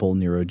Hippocampal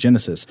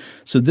Neurogenesis.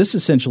 So this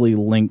essentially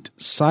linked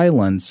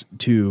silence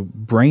to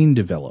brain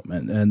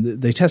development.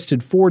 And they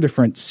tested 4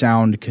 different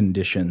sound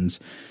conditions,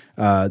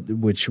 so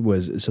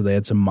they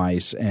had some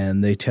mice,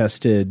 and they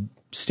tested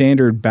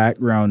standard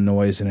background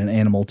noise in an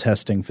animal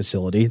testing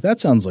facility. That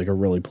sounds like a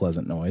really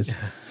pleasant noise.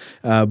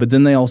 But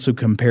then they also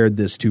compared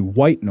this to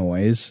white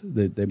noise.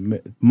 They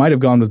might have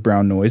gone with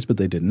brown noise, but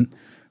they didn't.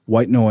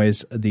 White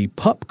noise, the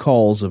pup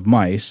calls of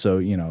mice, so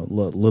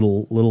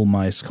little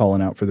mice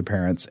calling out for the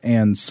parents,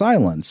 and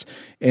silence.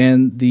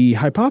 And the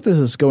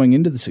hypothesis going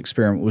into this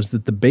experiment was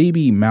that the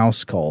baby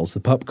mouse calls, the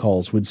pup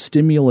calls, would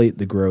stimulate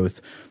the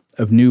growth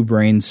of new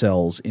brain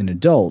cells in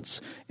adults.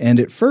 And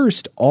at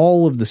first,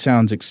 all of the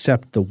sounds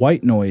except the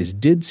white noise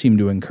did seem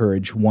to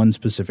encourage one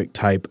specific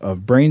type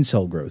of brain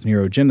cell growth,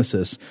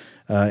 neurogenesis,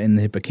 in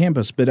the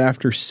hippocampus. But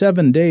after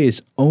 7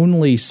 days,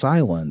 only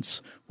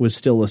silence was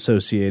still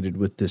associated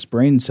with this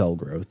brain cell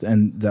growth.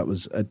 And that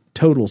was a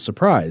total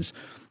surprise.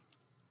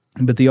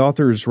 But the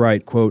authors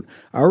write, quote,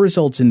 "Our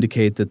results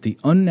indicate that the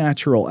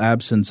unnatural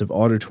absence of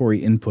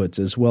auditory inputs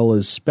as well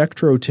as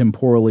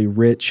spectrotemporally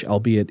rich,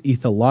 albeit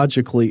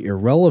ethologically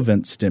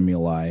irrelevant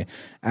stimuli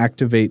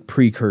activate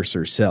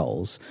precursor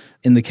cells.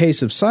 In the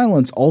case of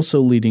silence,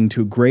 also leading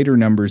to greater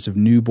numbers of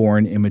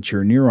newborn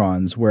immature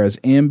neurons, whereas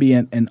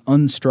ambient and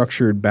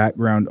unstructured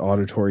background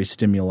auditory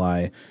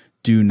stimuli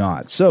do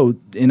not." So,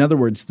 in other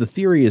words, the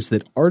theory is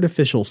that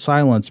artificial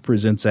silence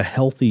presents a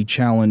healthy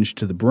challenge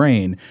to the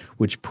brain,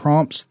 which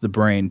prompts the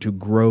brain to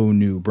grow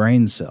new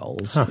brain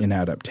cells in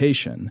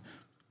adaptation,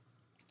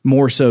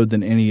 more so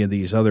than any of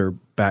these other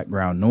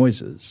background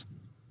noises.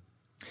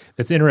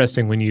 That's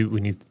interesting when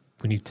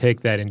you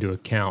take that into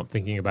account,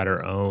 thinking about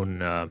our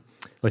own,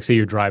 like say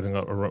you're driving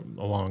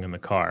along in the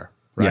car,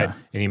 right? Yeah.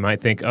 And you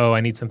might think, oh, I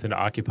need something to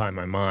occupy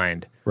my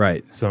mind.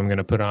 Right. So I'm going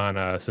to put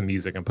on some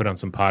music and put on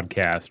some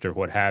podcast or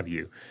what have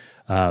you.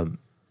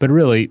 But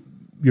really,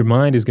 your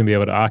mind is going to be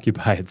able to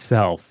occupy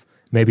itself.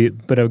 Maybe,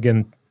 but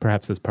again,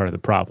 perhaps that's part of the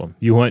problem.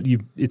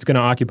 It's going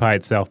to occupy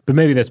itself, but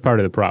maybe that's part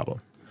of the problem,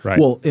 right?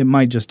 Well, it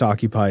might just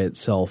occupy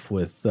itself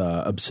with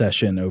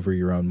obsession over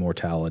your own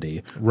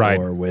mortality, right,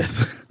 or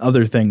with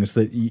other things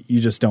that you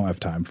just don't have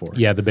time for.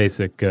 Yeah, the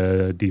basic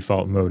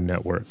default mode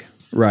network.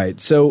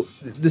 Right. So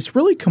this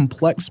really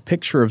complex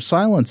picture of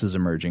silence is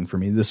emerging for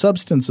me. The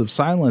substance of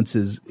silence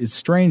is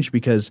strange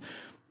because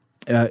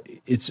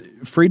it's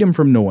freedom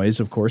from noise,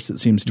 of course. It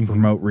seems to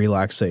promote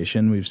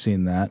relaxation. We've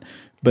seen that.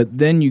 But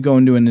then you go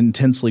into an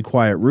intensely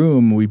quiet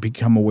room, we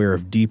become aware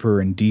of deeper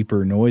and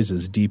deeper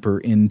noises, deeper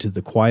into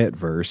the quiet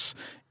verse,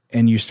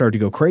 and you start to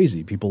go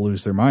crazy. People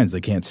lose their minds.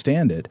 They can't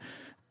stand it.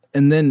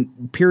 And then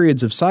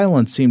periods of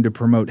silence seem to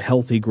promote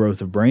healthy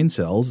growth of brain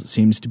cells. It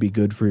seems to be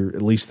good for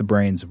at least the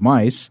brains of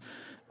mice.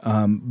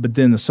 But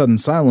then the sudden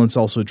silence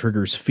also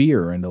triggers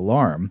fear and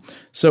alarm.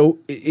 So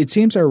it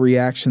seems our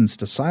reactions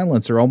to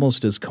silence are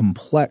almost as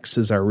complex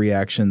as our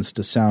reactions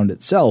to sound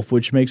itself,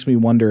 which makes me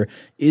wonder,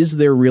 is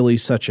there really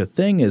such a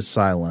thing as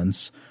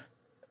silence?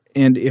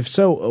 And if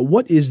so,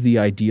 what is the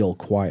ideal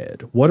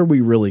quiet? What are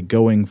we really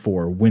going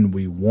for when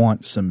we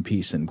want some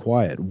peace and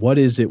quiet? What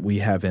is it we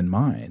have in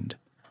mind?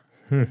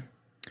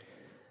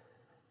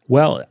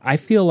 Well, I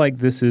feel like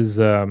this is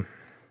a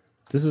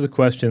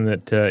question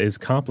that is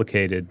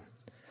complicated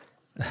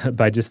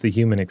by just the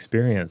human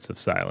experience of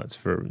silence.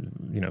 For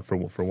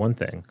one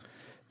thing,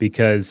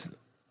 because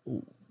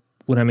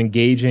when I'm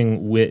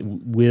engaging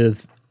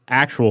with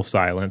actual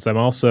silence, I'm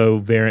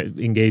also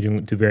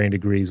engaging to varying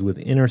degrees with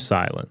inner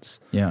silence.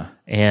 Yeah,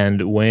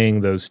 and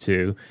weighing those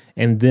two,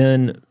 and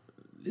then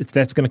if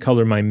that's going to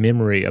color my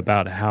memory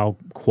about how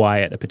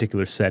quiet a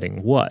particular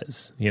setting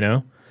was,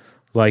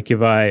 Like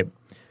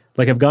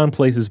I've gone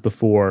places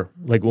before,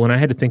 like when I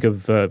had to think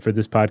of, for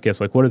this podcast,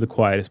 like what are the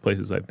quietest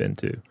places I've been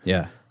to?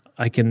 Yeah.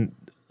 I can,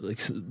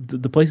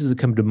 the places that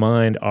come to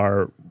mind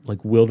are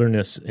like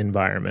wilderness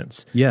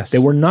environments. Yes. They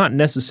were not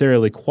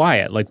necessarily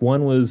quiet. Like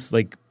one was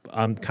like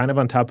kind of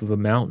on top of a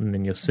mountain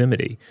in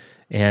Yosemite,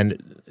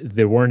 and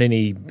there weren't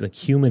any like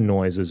human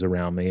noises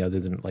around me other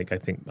than like I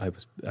think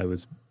I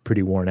was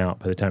pretty worn out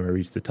by the time I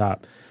reached the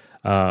top.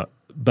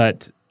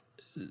 But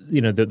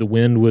the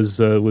wind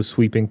was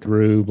sweeping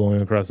through,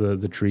 blowing across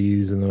the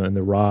trees and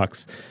the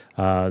rocks.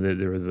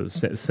 There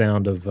was the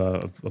sound of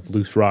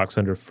loose rocks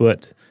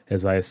underfoot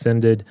as I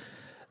ascended.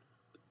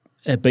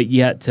 But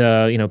yet,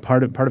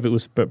 part of it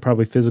was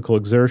probably physical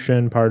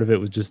exertion. Part of it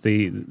was just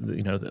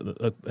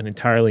an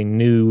entirely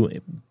new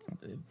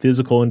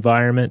physical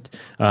environment,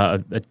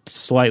 a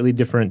slightly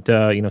different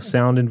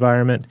sound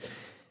environment.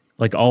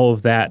 Like all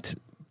of that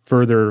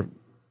further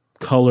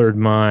colored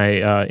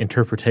my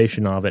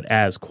interpretation of it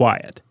as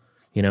quiet.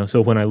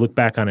 So when I look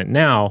back on it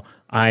now,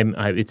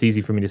 it's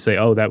easy for me to say,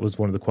 oh, that was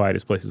one of the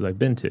quietest places I've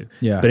been to.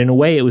 Yeah. But in a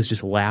way, it was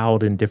just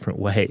loud in different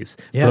ways,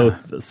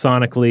 both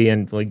sonically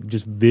and like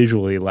just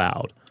visually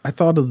loud. I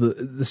thought of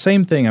the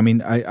same thing. I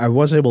mean, I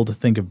was able to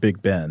think of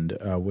Big Bend,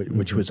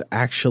 which was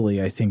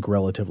actually, I think,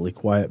 relatively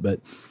quiet.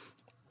 But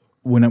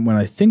when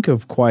I think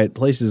of quiet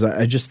places,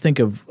 I just think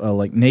of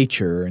like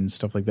nature and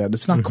stuff like that.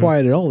 It's not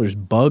quiet at all. There's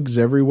bugs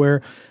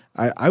everywhere.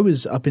 I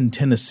was up in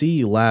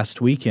Tennessee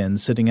last weekend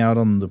sitting out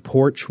on the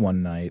porch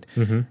one night,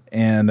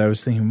 and I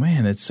was thinking,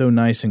 man, it's so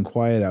nice and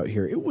quiet out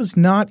here. It was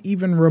not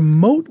even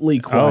remotely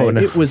quiet. Oh,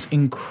 no. It was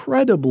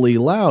incredibly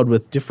loud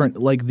with different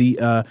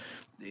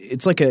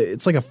it's like a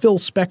Phil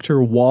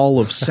Spector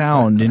wall of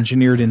sound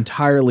engineered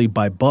entirely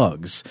by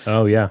bugs.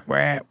 Oh, yeah.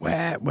 Wah,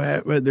 wah,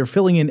 wah, wah. They're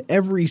filling in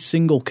every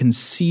single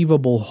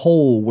conceivable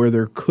hole where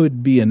there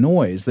could be a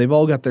noise. They've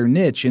all got their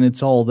niche, and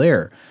it's all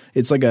there.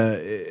 It's like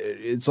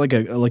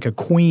a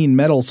Queen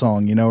metal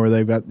song, where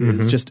they've got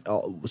it's just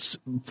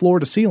floor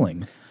to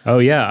ceiling. Oh,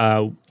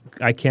 yeah.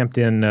 I camped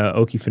in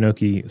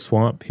Okefenokee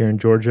Swamp here in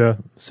Georgia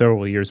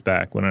several years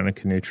back, went on a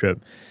canoe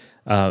trip.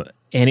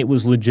 And it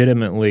was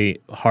legitimately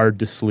hard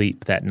to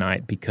sleep that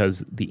night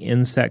because the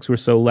insects were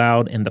so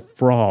loud and the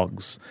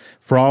frogs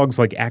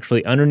like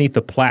actually underneath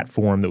the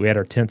platform that we had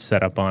our tent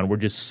set up on were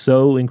just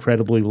so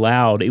incredibly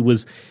loud. It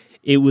was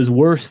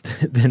worse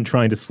than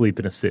trying to sleep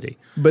in a city.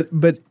 But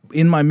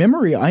in my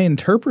memory, I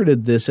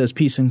interpreted this as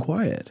peace and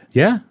quiet.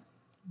 Yeah.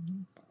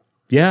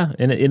 Yeah,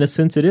 in a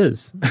sense it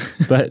is.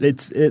 But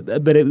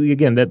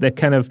again, that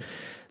kind of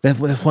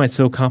that's why it's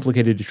so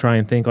complicated to try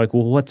and think like,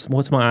 well,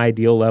 what's my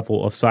ideal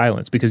level of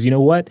silence? Because you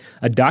know what?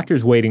 A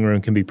doctor's waiting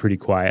room can be pretty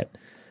quiet.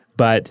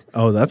 But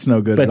that's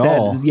no good at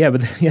all. Yeah,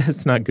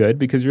 it's not good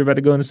because you're about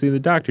to go in to see the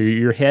doctor.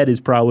 Your head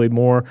is probably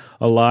more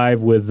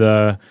alive with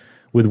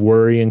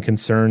worry and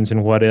concerns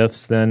and what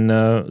ifs than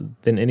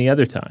any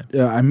other time.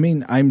 I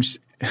mean,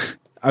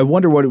 I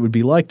wonder what it would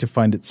be like to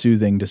find it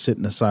soothing to sit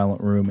in a silent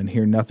room and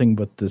hear nothing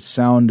but the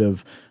sound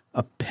of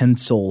a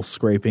pencil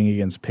scraping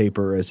against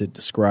paper as it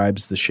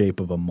describes the shape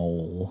of a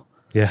mole.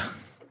 Yeah.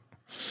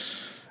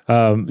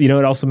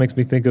 It also makes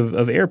me think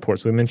of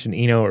airports. We mentioned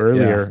Eno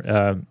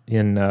earlier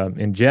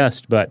in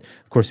jest, but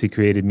of course he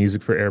created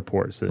music for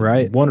airports.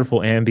 Right.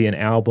 Wonderful ambient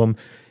album.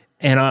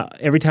 And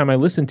every time I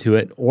listen to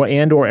it, or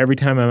every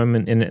time I'm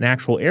in an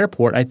actual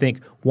airport, I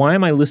think, why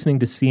am I listening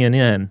to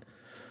CNN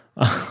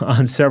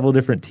on several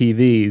different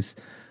TVs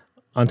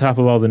on top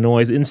of all the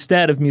noise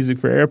instead of music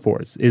for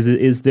airports?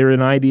 Is there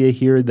an idea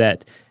here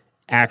that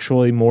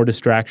actually more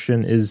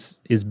distraction is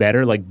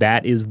better? Like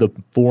that is the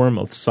form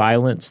of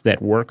silence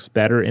that works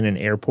better in an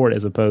airport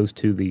as opposed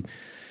to the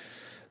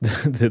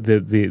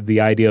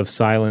idea of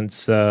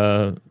silence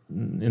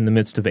in the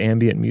midst of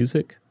ambient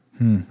music?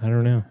 I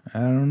don't know. I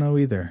don't know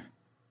either.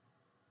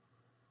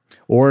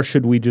 Or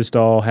should we just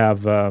all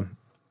have our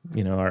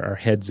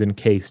heads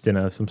encased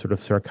in some sort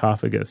of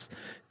sarcophagus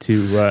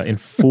to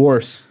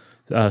enforce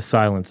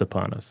silence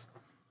upon us?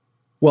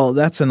 Well,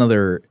 that's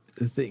another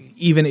thing.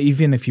 Even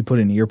if you put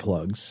in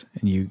earplugs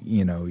and you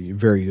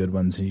very good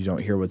ones and you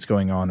don't hear what's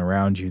going on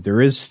around you,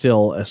 there is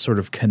still a sort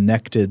of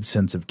connected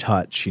sense of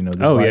touch.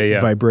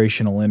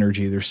 Vibrational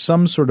energy. There's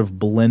some sort of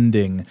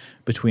blending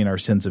between our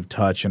sense of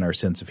touch and our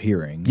sense of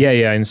hearing.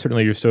 Yeah, and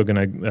certainly you're still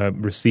going to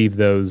receive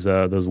those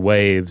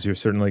waves. You're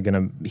certainly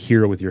going to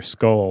hear with your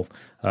skull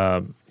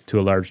to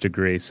a large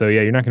degree. So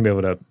yeah, you're not going to be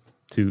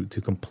able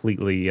to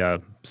completely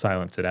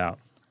silence it out.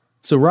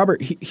 So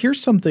Robert, here's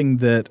something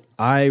that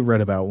I read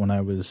about when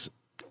I was,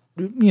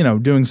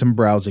 doing some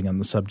browsing on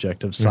the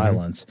subject of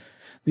silence.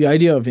 The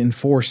idea of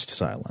enforced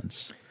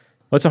silence.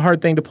 Well, it's a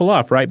hard thing to pull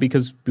off, right?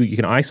 Because you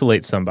can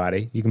isolate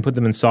somebody. You can put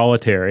them in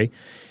solitary.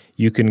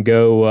 You can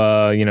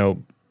go,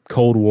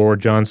 Cold War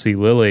John C.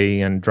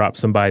 Lilly and drop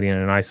somebody in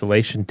an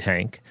isolation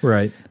tank.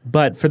 Right.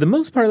 But for the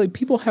most part,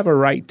 people have a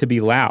right to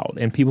be loud,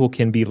 and people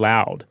can be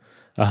loud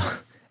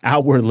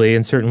outwardly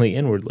and certainly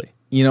inwardly.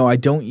 I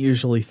don't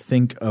usually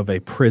think of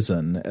a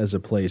prison as a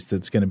place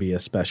that's going to be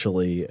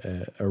especially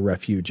a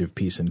refuge of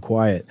peace and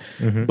quiet.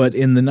 But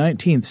in the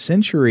 19th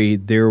century,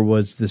 there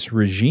was this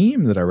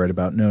regime that I read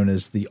about known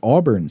as the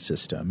Auburn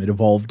system. It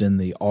evolved in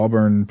the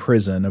Auburn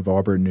prison of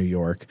Auburn, New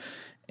York.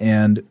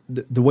 And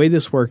the way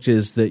this worked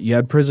is that you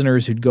had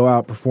prisoners who'd go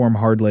out, perform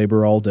hard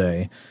labor all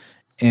day,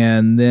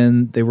 and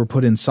then they were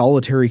put in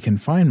solitary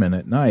confinement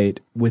at night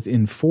with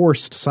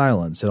enforced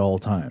silence at all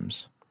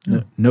times.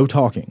 No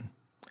talking.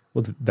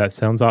 Well, that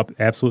sounds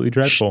absolutely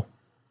dreadful.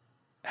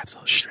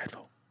 Absolutely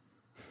dreadful.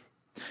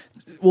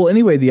 Well,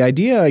 anyway, the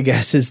idea, I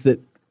guess, is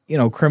that,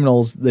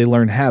 criminals, they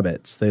learn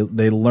habits.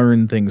 They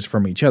learn things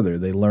from each other.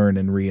 They learn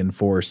and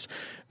reinforce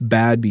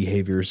bad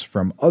behaviors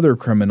from other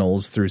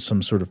criminals through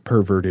some sort of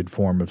perverted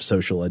form of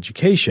social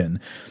education.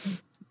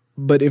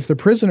 But if the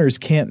prisoners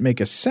can't make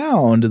a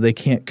sound, they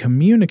can't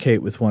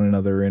communicate with one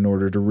another in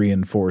order to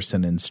reinforce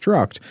and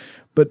instruct.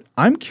 But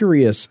I'm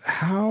curious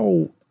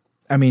how –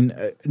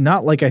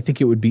 not like I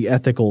think it would be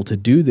ethical to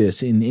do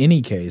this in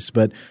any case,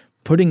 but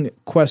putting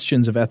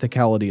questions of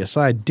ethicality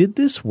aside, did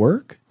this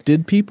work?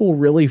 Did people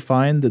really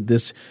find that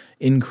this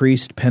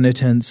increased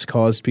penitence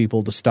caused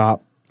people to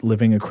stop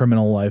living a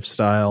criminal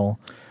lifestyle?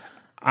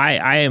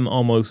 I am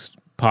almost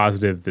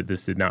positive that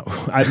this did not.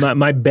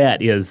 My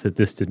bet is that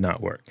this did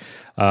not work.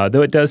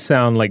 Though it does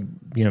sound like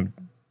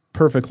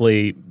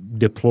perfectly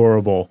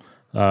deplorable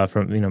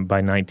from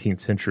by 19th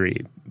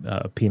century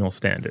penal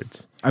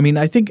standards. I mean,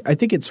 I think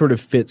it sort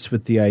of fits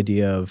with the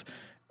idea of,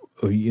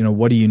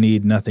 what do you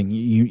need? Nothing.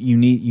 You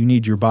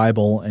need your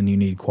Bible and you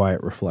need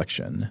quiet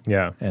reflection.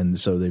 Yeah. And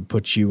so they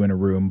put you in a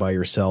room by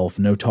yourself,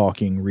 no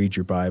talking, read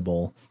your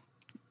Bible,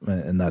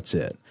 and that's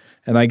it.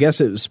 And I guess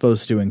it was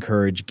supposed to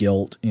encourage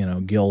guilt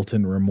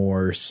and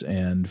remorse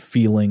and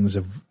feelings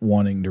of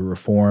wanting to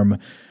reform.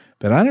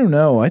 But I don't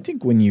know. I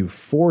think when you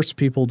force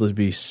people to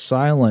be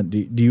silent,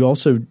 do you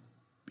also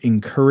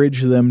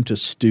encourage them to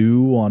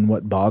stew on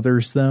what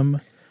bothers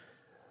them?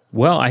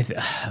 Well,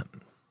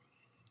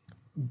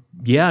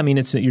 yeah, I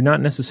mean, you're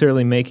not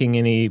necessarily making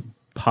any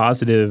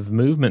positive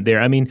movement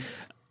there. I mean,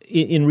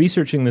 in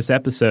researching this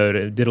episode,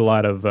 I did a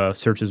lot of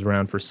searches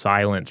around for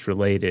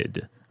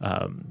silence-related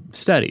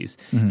studies.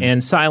 Mm-hmm.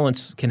 And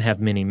silence can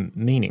have many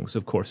meanings,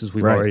 of course, as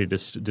we've already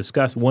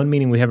discussed. One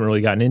meaning we haven't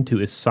really gotten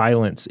into is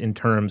silence in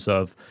terms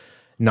of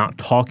not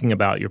talking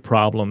about your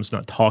problems,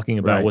 not talking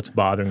about what's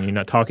bothering you,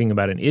 not talking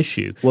about an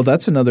issue. Well,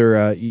 that's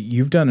another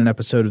you've done an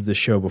episode of this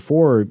show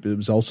before. It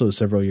was also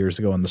several years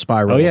ago on the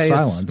spiral of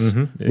silence,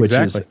 mm-hmm. which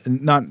exactly.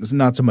 is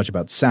not so much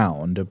about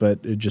sound,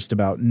 but just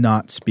about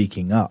not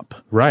speaking up.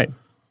 Right.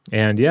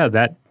 And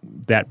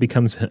that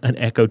becomes an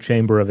echo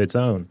chamber of its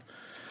own.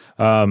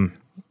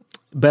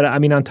 But I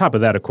mean, on top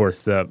of that, of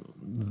course,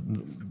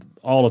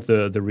 all of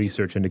the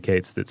research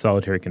indicates that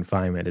solitary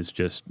confinement is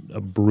just a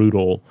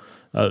brutal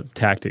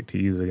tactic to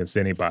use against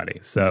anybody.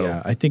 So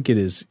yeah, I think it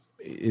is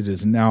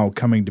now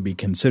coming to be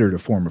considered a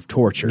form of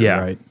torture.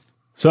 Yeah. Right.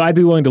 So I'd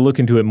be willing to look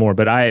into it more,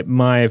 but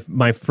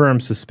my firm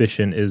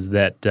suspicion is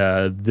that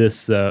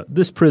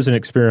this prison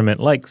experiment,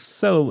 like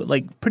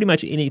pretty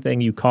much anything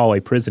you call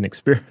a prison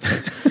experiment,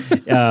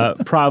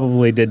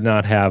 probably did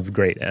not have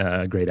great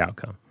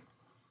outcome.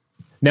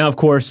 Now, of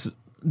course,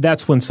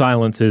 that's when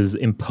silence is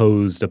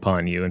imposed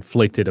upon you,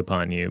 inflicted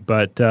upon you.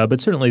 But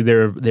certainly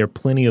there are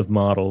plenty of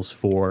models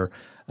for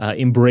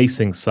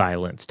embracing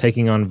silence,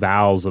 taking on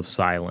vows of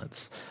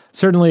silence.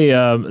 Certainly, there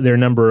are a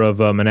number of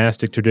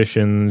monastic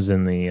traditions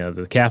in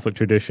the Catholic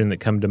tradition that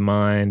come to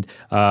mind.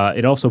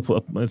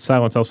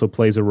 Silence also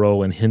plays a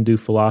role in Hindu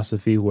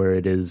philosophy, where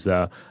it is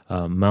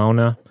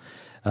mauna.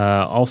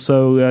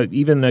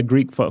 Even a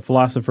Greek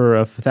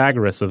philosopher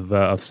Pythagoras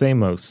of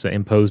Samos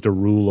imposed a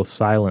rule of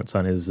silence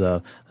on his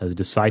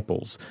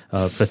disciples,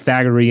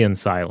 Pythagorean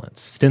silence,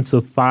 stints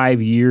of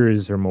 5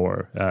 years or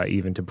more,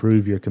 even to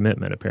prove your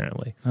commitment,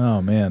 apparently.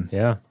 Oh, man.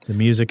 Yeah. The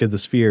music of the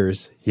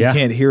spheres. You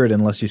can't hear it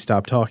unless you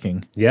stop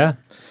talking. Yeah.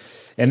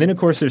 And then, of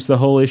course, there's the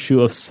whole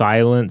issue of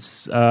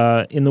silence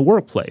in the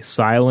workplace,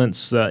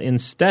 silence in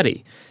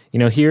study.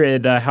 Here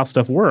at How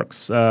Stuff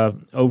Works,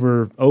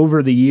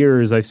 over the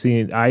years, I've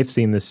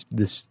seen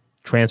this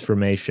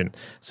transformation.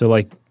 So,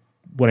 like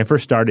when I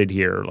first started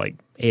here, like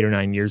 8 or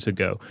 9 years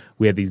ago,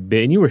 we had these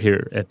big. And you were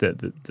here at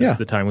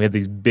the time. We had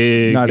these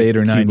big, not 8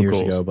 or 9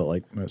 cubicles. years ago, but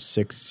like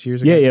 6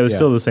 years ago. Yeah, it was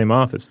still the same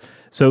office.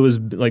 So it was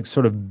like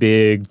sort of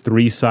big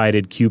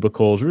 3-sided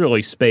cubicles,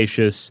 really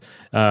spacious.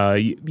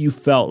 You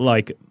felt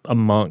like a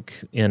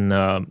monk in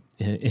the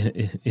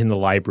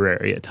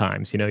library at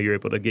times. You're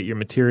able to get your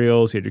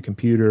materials, you had your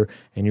computer,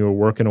 and you were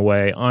working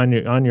away on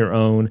your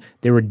own.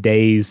 There were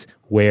days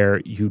where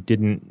you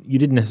didn't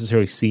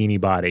necessarily see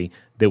anybody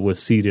that was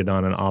seated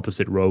on an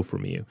opposite row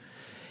from you.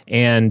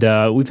 And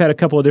we've had a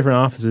couple of different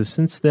offices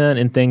since then,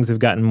 and things have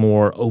gotten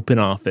more open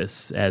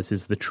office, as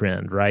is the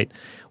trend, right?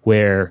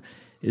 Where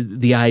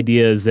the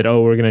idea is that,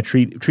 we're going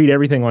to treat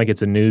everything like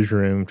it's a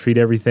newsroom, treat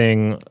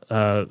everything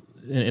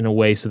in a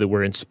way so that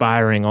we're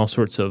inspiring all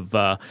sorts of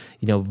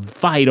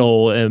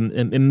vital,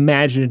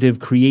 imaginative,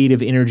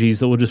 creative energies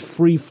that will just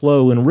free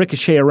flow and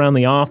ricochet around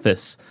the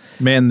office.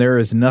 Man, there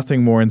is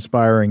nothing more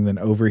inspiring than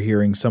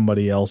overhearing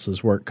somebody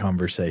else's work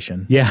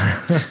conversation.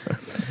 Yeah.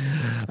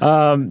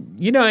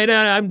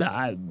 And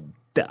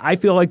I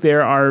feel like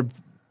there are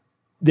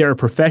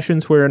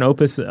professions where an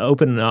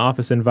open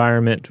office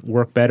environment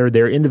work better.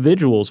 There are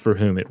individuals for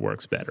whom it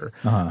works better.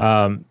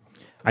 Uh-huh.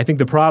 I think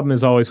the problem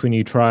is always when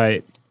you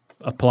try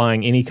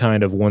applying any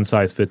kind of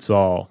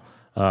one-size-fits-all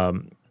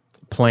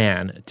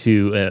plan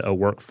to a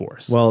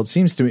workforce. Well, it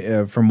seems to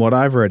me, from what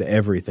I've read,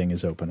 everything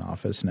is open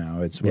office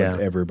now. It's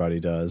what everybody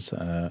does.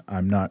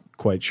 I'm not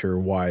quite sure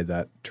why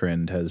that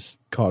trend has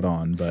caught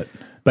on, but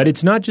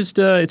it's not just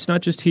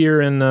here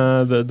in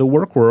the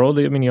work world.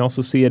 I mean, you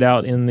also see it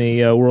out in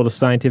the world of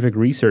scientific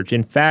research.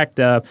 In fact,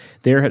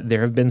 there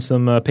have been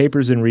some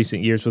papers in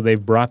recent years where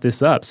they've brought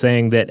this up,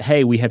 saying that,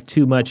 hey, we have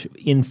too much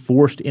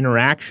enforced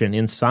interaction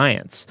in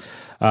science.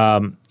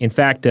 In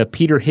fact,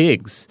 Peter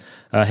Higgs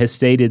has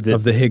stated that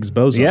of the Higgs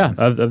boson. Yeah,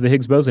 of the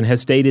Higgs boson has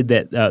stated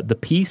that the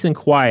peace and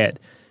quiet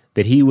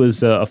that he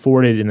was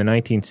afforded in the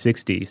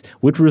 1960s,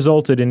 which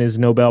resulted in his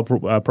Nobel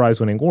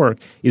Prize-winning work,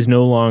 is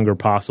no longer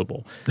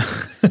possible.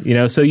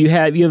 So you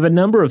have a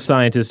number of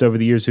scientists over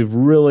the years who've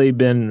really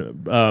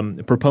been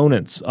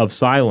proponents of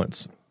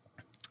silence.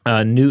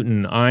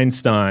 Newton,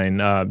 Einstein,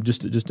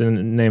 just to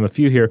name a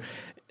few here,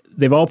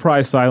 they've all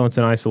prized silence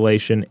and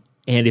isolation.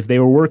 And if they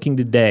were working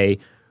today,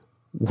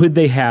 would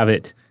they have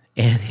it?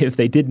 And if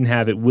they didn't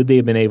have it, would they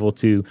have been able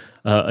to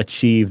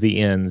achieve the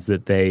ends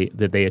that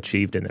they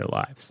achieved in their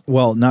lives?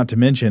 Well, not to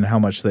mention how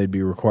much they'd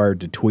be required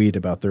to tweet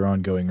about their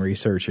ongoing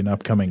research and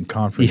upcoming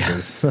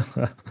conferences.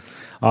 Yes.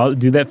 I'll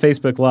do that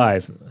Facebook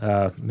Live.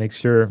 Make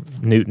sure,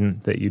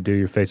 Newton, that you do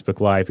your Facebook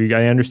Live.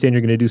 I understand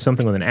you're going to do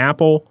something with an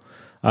apple,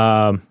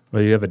 or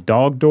you have a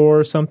dog door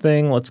or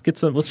something. Let's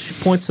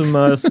point some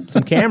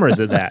cameras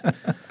at that.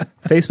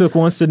 Facebook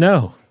wants to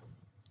know.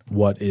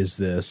 What is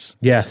this?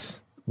 Yes.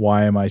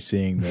 Why am I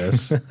seeing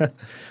this?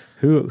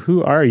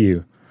 Who are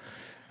you?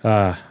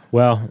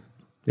 Well,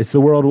 it's the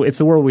world. It's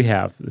the world we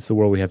have. It's the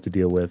world we have to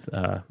deal with,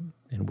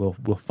 and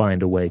we'll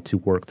find a way to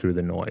work through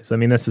the noise. I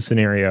mean, that's the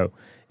scenario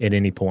at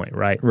any point,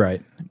 right?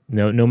 Right.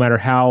 No matter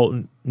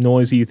how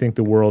noisy you think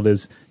the world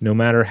is, no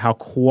matter how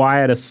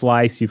quiet a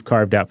slice you've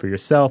carved out for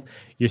yourself,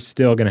 you're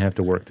still going to have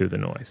to work through the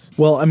noise.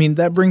 Well, I mean,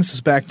 that brings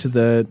us back to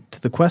the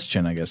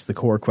question, I guess, the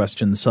core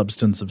question, the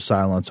substance of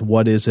silence.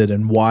 What is it,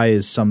 and why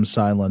is some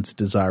silence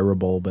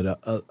desirable but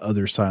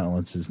other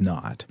silence is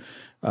not?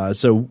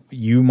 So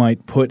you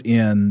might put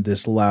in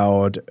this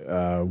loud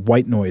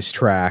white noise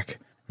track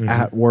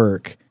at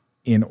work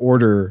in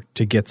order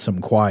to get some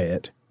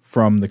quiet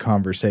from the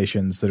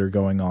conversations that are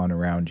going on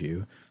around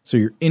you. So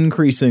you're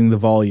increasing the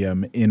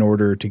volume in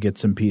order to get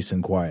some peace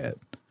and quiet.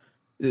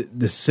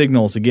 This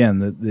signals, again,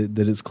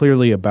 that it's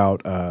clearly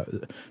about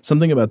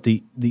something about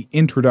the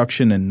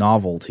introduction and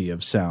novelty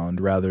of sound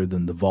rather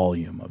than the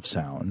volume of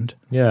sound.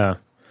 Yeah.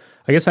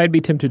 I guess I'd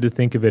be tempted to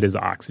think of it as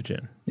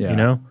oxygen,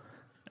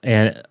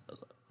 And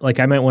like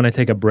I might want to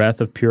take a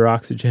breath of pure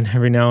oxygen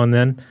every now and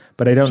then,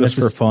 but I don't Just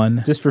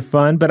for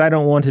fun, but I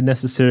don't want to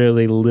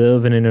necessarily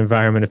live in an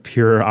environment of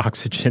pure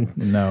oxygen.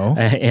 No,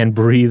 and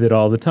breathe it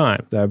all the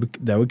time.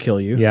 That would kill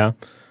you. Yeah,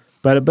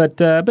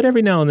 but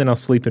every now and then I'll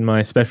sleep in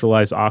my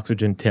specialized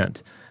oxygen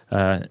tent,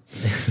 and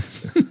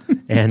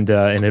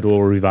it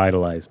will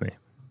revitalize me.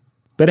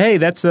 But hey,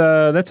 that's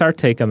our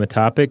take on the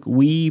topic.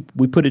 We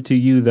put it to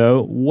you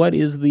though. What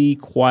is the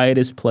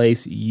quietest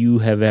place you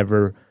have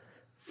ever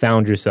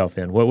found yourself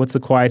in? What's the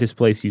quietest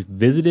place you've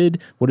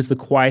visited? What is the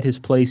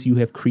quietest place you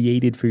have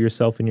created for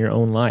yourself in your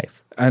own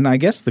life? And I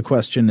guess the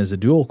question is a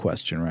dual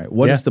question, right?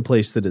 What is the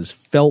place that has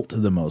felt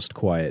the most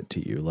quiet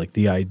to you, like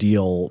the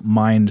ideal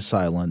mind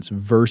silence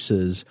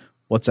versus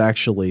what's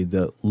actually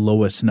the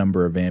lowest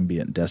number of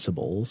ambient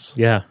decibels?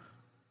 Yeah.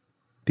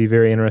 Be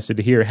very interested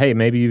to hear. Hey,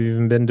 maybe you've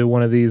even been to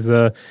one of these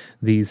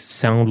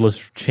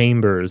soundless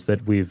chambers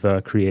that we've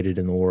created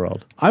in the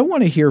world. I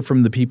want to hear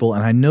from the people,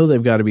 and I know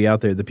they've got to be out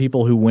there, the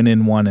people who went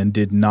in one and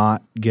did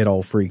not get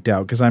all freaked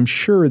out, because I'm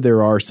sure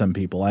there are some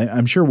people.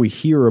 I'm sure we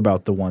hear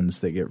about the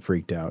ones that get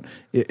freaked out.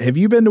 Have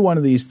you been to one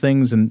of these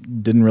things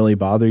and didn't really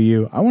bother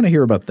you? I want to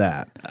hear about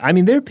that. I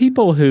mean, there are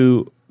people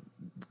who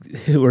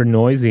are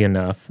noisy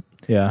enough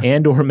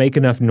and or make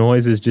enough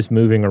noises just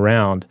moving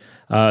around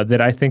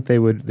that I think they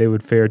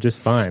would fare just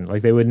fine.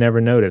 Like they would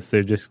never notice.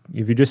 They're just,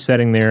 if you're just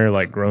sitting there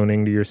like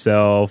groaning to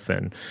yourself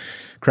and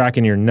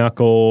cracking your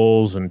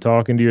knuckles and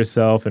talking to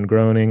yourself and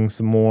groaning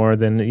some more,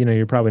 then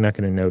you're probably not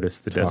going to notice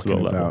the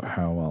decibel level. Talking about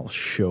how I'll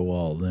show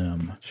all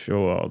them.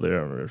 Yeah.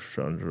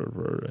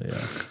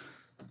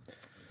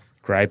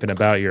 Griping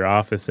about your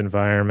office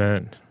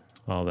environment,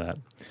 all that.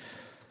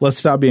 Let's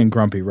stop being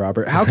grumpy,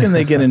 Robert. How can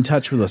they get in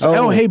touch with us?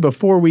 Hey,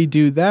 before we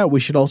do that, we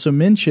should also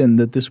mention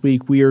that this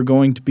week we are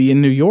going to be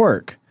in New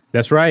York.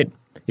 That's right.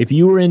 If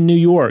you were in New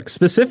York,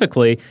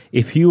 specifically,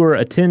 if you were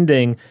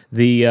attending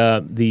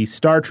the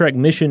Star Trek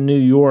Mission New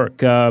York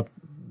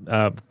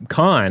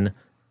con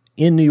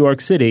in New York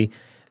City,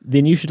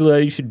 then you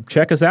should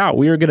check us out.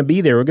 We are going to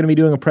be there. We're going to be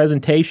doing a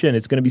presentation.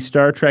 It's going to be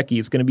Star Trek-y.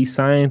 It's going to be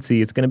science-y.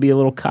 It's going to be a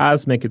little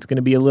cosmic. It's going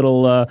to be a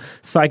little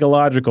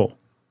psychological.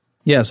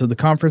 Yeah, so the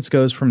conference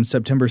goes from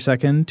September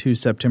 2nd to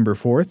September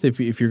 4th.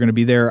 If you're going to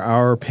be there,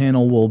 our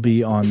panel will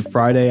be on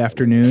Friday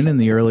afternoon in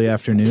the early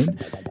afternoon,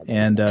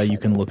 and you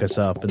can look us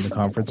up in the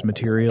conference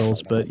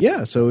materials. But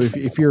yeah, so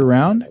if you're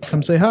around,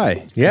 come say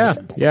hi. Yeah,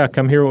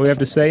 come hear what we have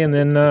to say, and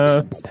then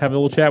have a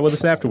little chat with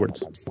us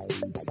afterwards.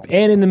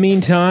 And in the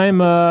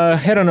meantime,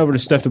 head on over to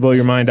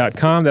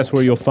StuffToBlowYourMind.com. That's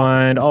where you'll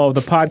find all of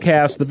the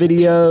podcasts, the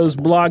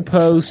videos, blog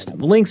posts,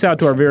 links out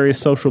to our various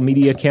social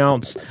media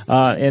accounts,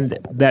 and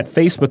that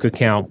Facebook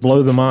account,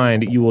 Blow the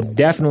Mind. You will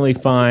definitely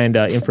find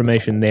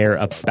information there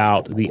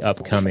about the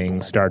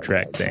upcoming Star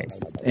Trek thing.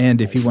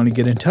 And if you want to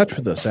get in touch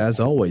with us, as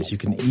always, you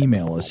can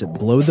email us at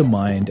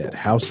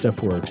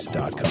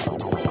blowthemind@howstuffworks.com.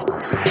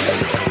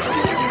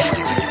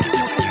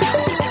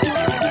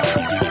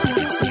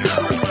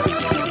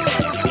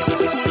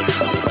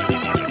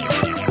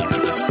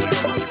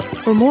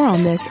 For more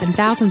on this and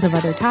thousands of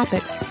other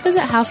topics,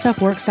 visit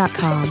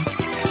howstuffworks.com.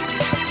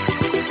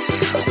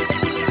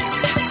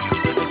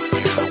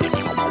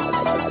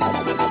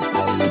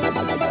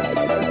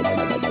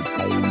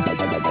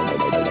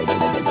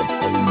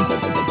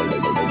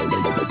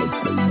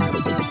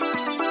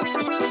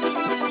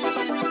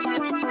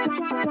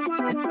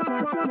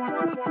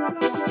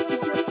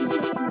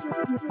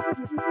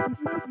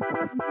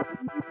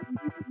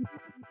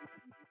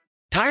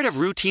 Tired of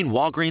routine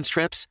Walgreens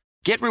trips?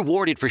 Get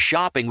rewarded for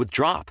shopping with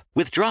Drop.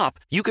 With Drop,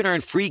 you can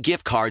earn free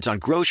gift cards on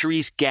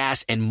groceries,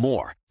 gas, and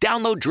more.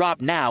 Download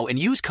Drop now and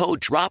use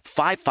code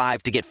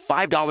DROP55 to get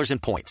 $5 in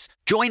points.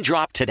 Join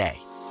Drop today.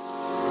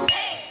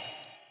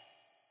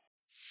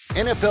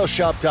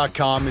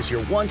 NFLShop.com is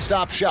your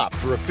one-stop shop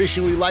for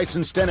officially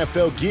licensed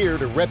NFL gear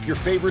to rep your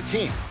favorite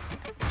team.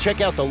 Check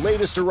out the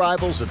latest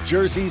arrivals of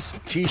jerseys,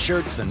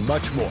 t-shirts, and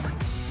much more.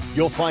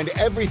 You'll find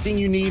everything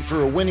you need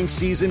for a winning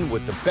season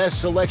with the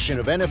best selection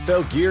of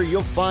NFL gear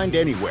you'll find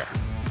anywhere.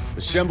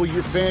 Assemble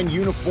your fan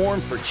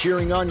uniform for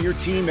cheering on your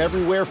team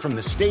everywhere from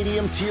the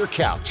stadium to your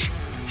couch.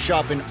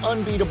 Shop an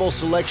unbeatable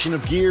selection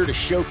of gear to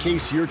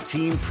showcase your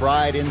team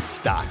pride and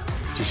style.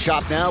 To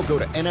shop now, go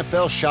to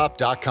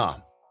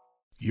NFLShop.com.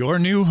 Your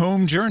new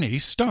home journey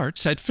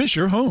starts at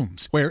Fisher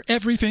Homes, where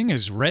everything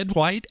is red,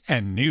 white,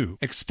 and new.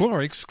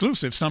 Explore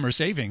exclusive summer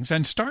savings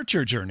and start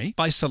your journey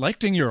by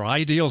selecting your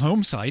ideal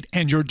home site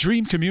and your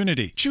dream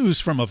community. Choose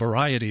from a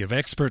variety of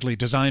expertly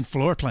designed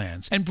floor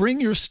plans and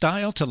bring your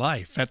style to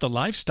life at the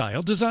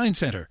Lifestyle Design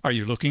Center. Are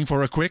you looking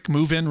for a quick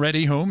move-in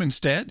ready home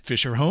instead?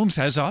 Fisher Homes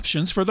has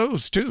options for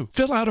those too.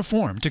 Fill out a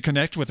form to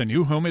connect with a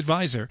new home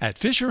advisor at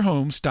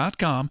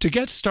FisherHomes.com to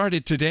get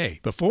started today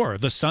before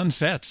the sun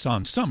sets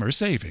on summer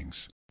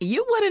savings.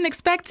 You wouldn't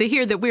expect to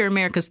hear that we're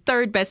America's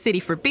third best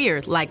city for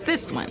beer like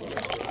this one.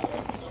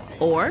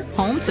 Or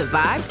home to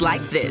vibes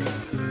like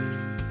this.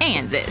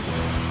 And this.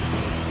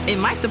 It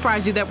might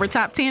surprise you that we're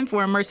top 10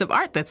 for immersive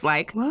art that's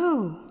like,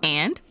 whoa.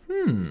 And,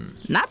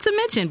 not to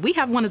mention, we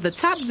have one of the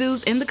top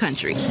zoos in the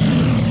country.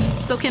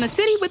 So can a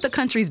city with the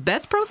country's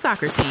best pro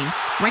soccer team,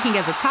 ranking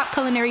as a top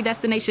culinary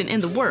destination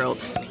in the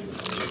world,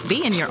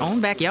 be in your own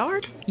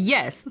backyard?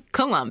 Yes,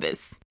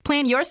 Columbus.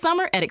 Plan your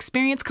summer at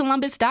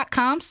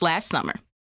ExperienceColumbus.com/summer.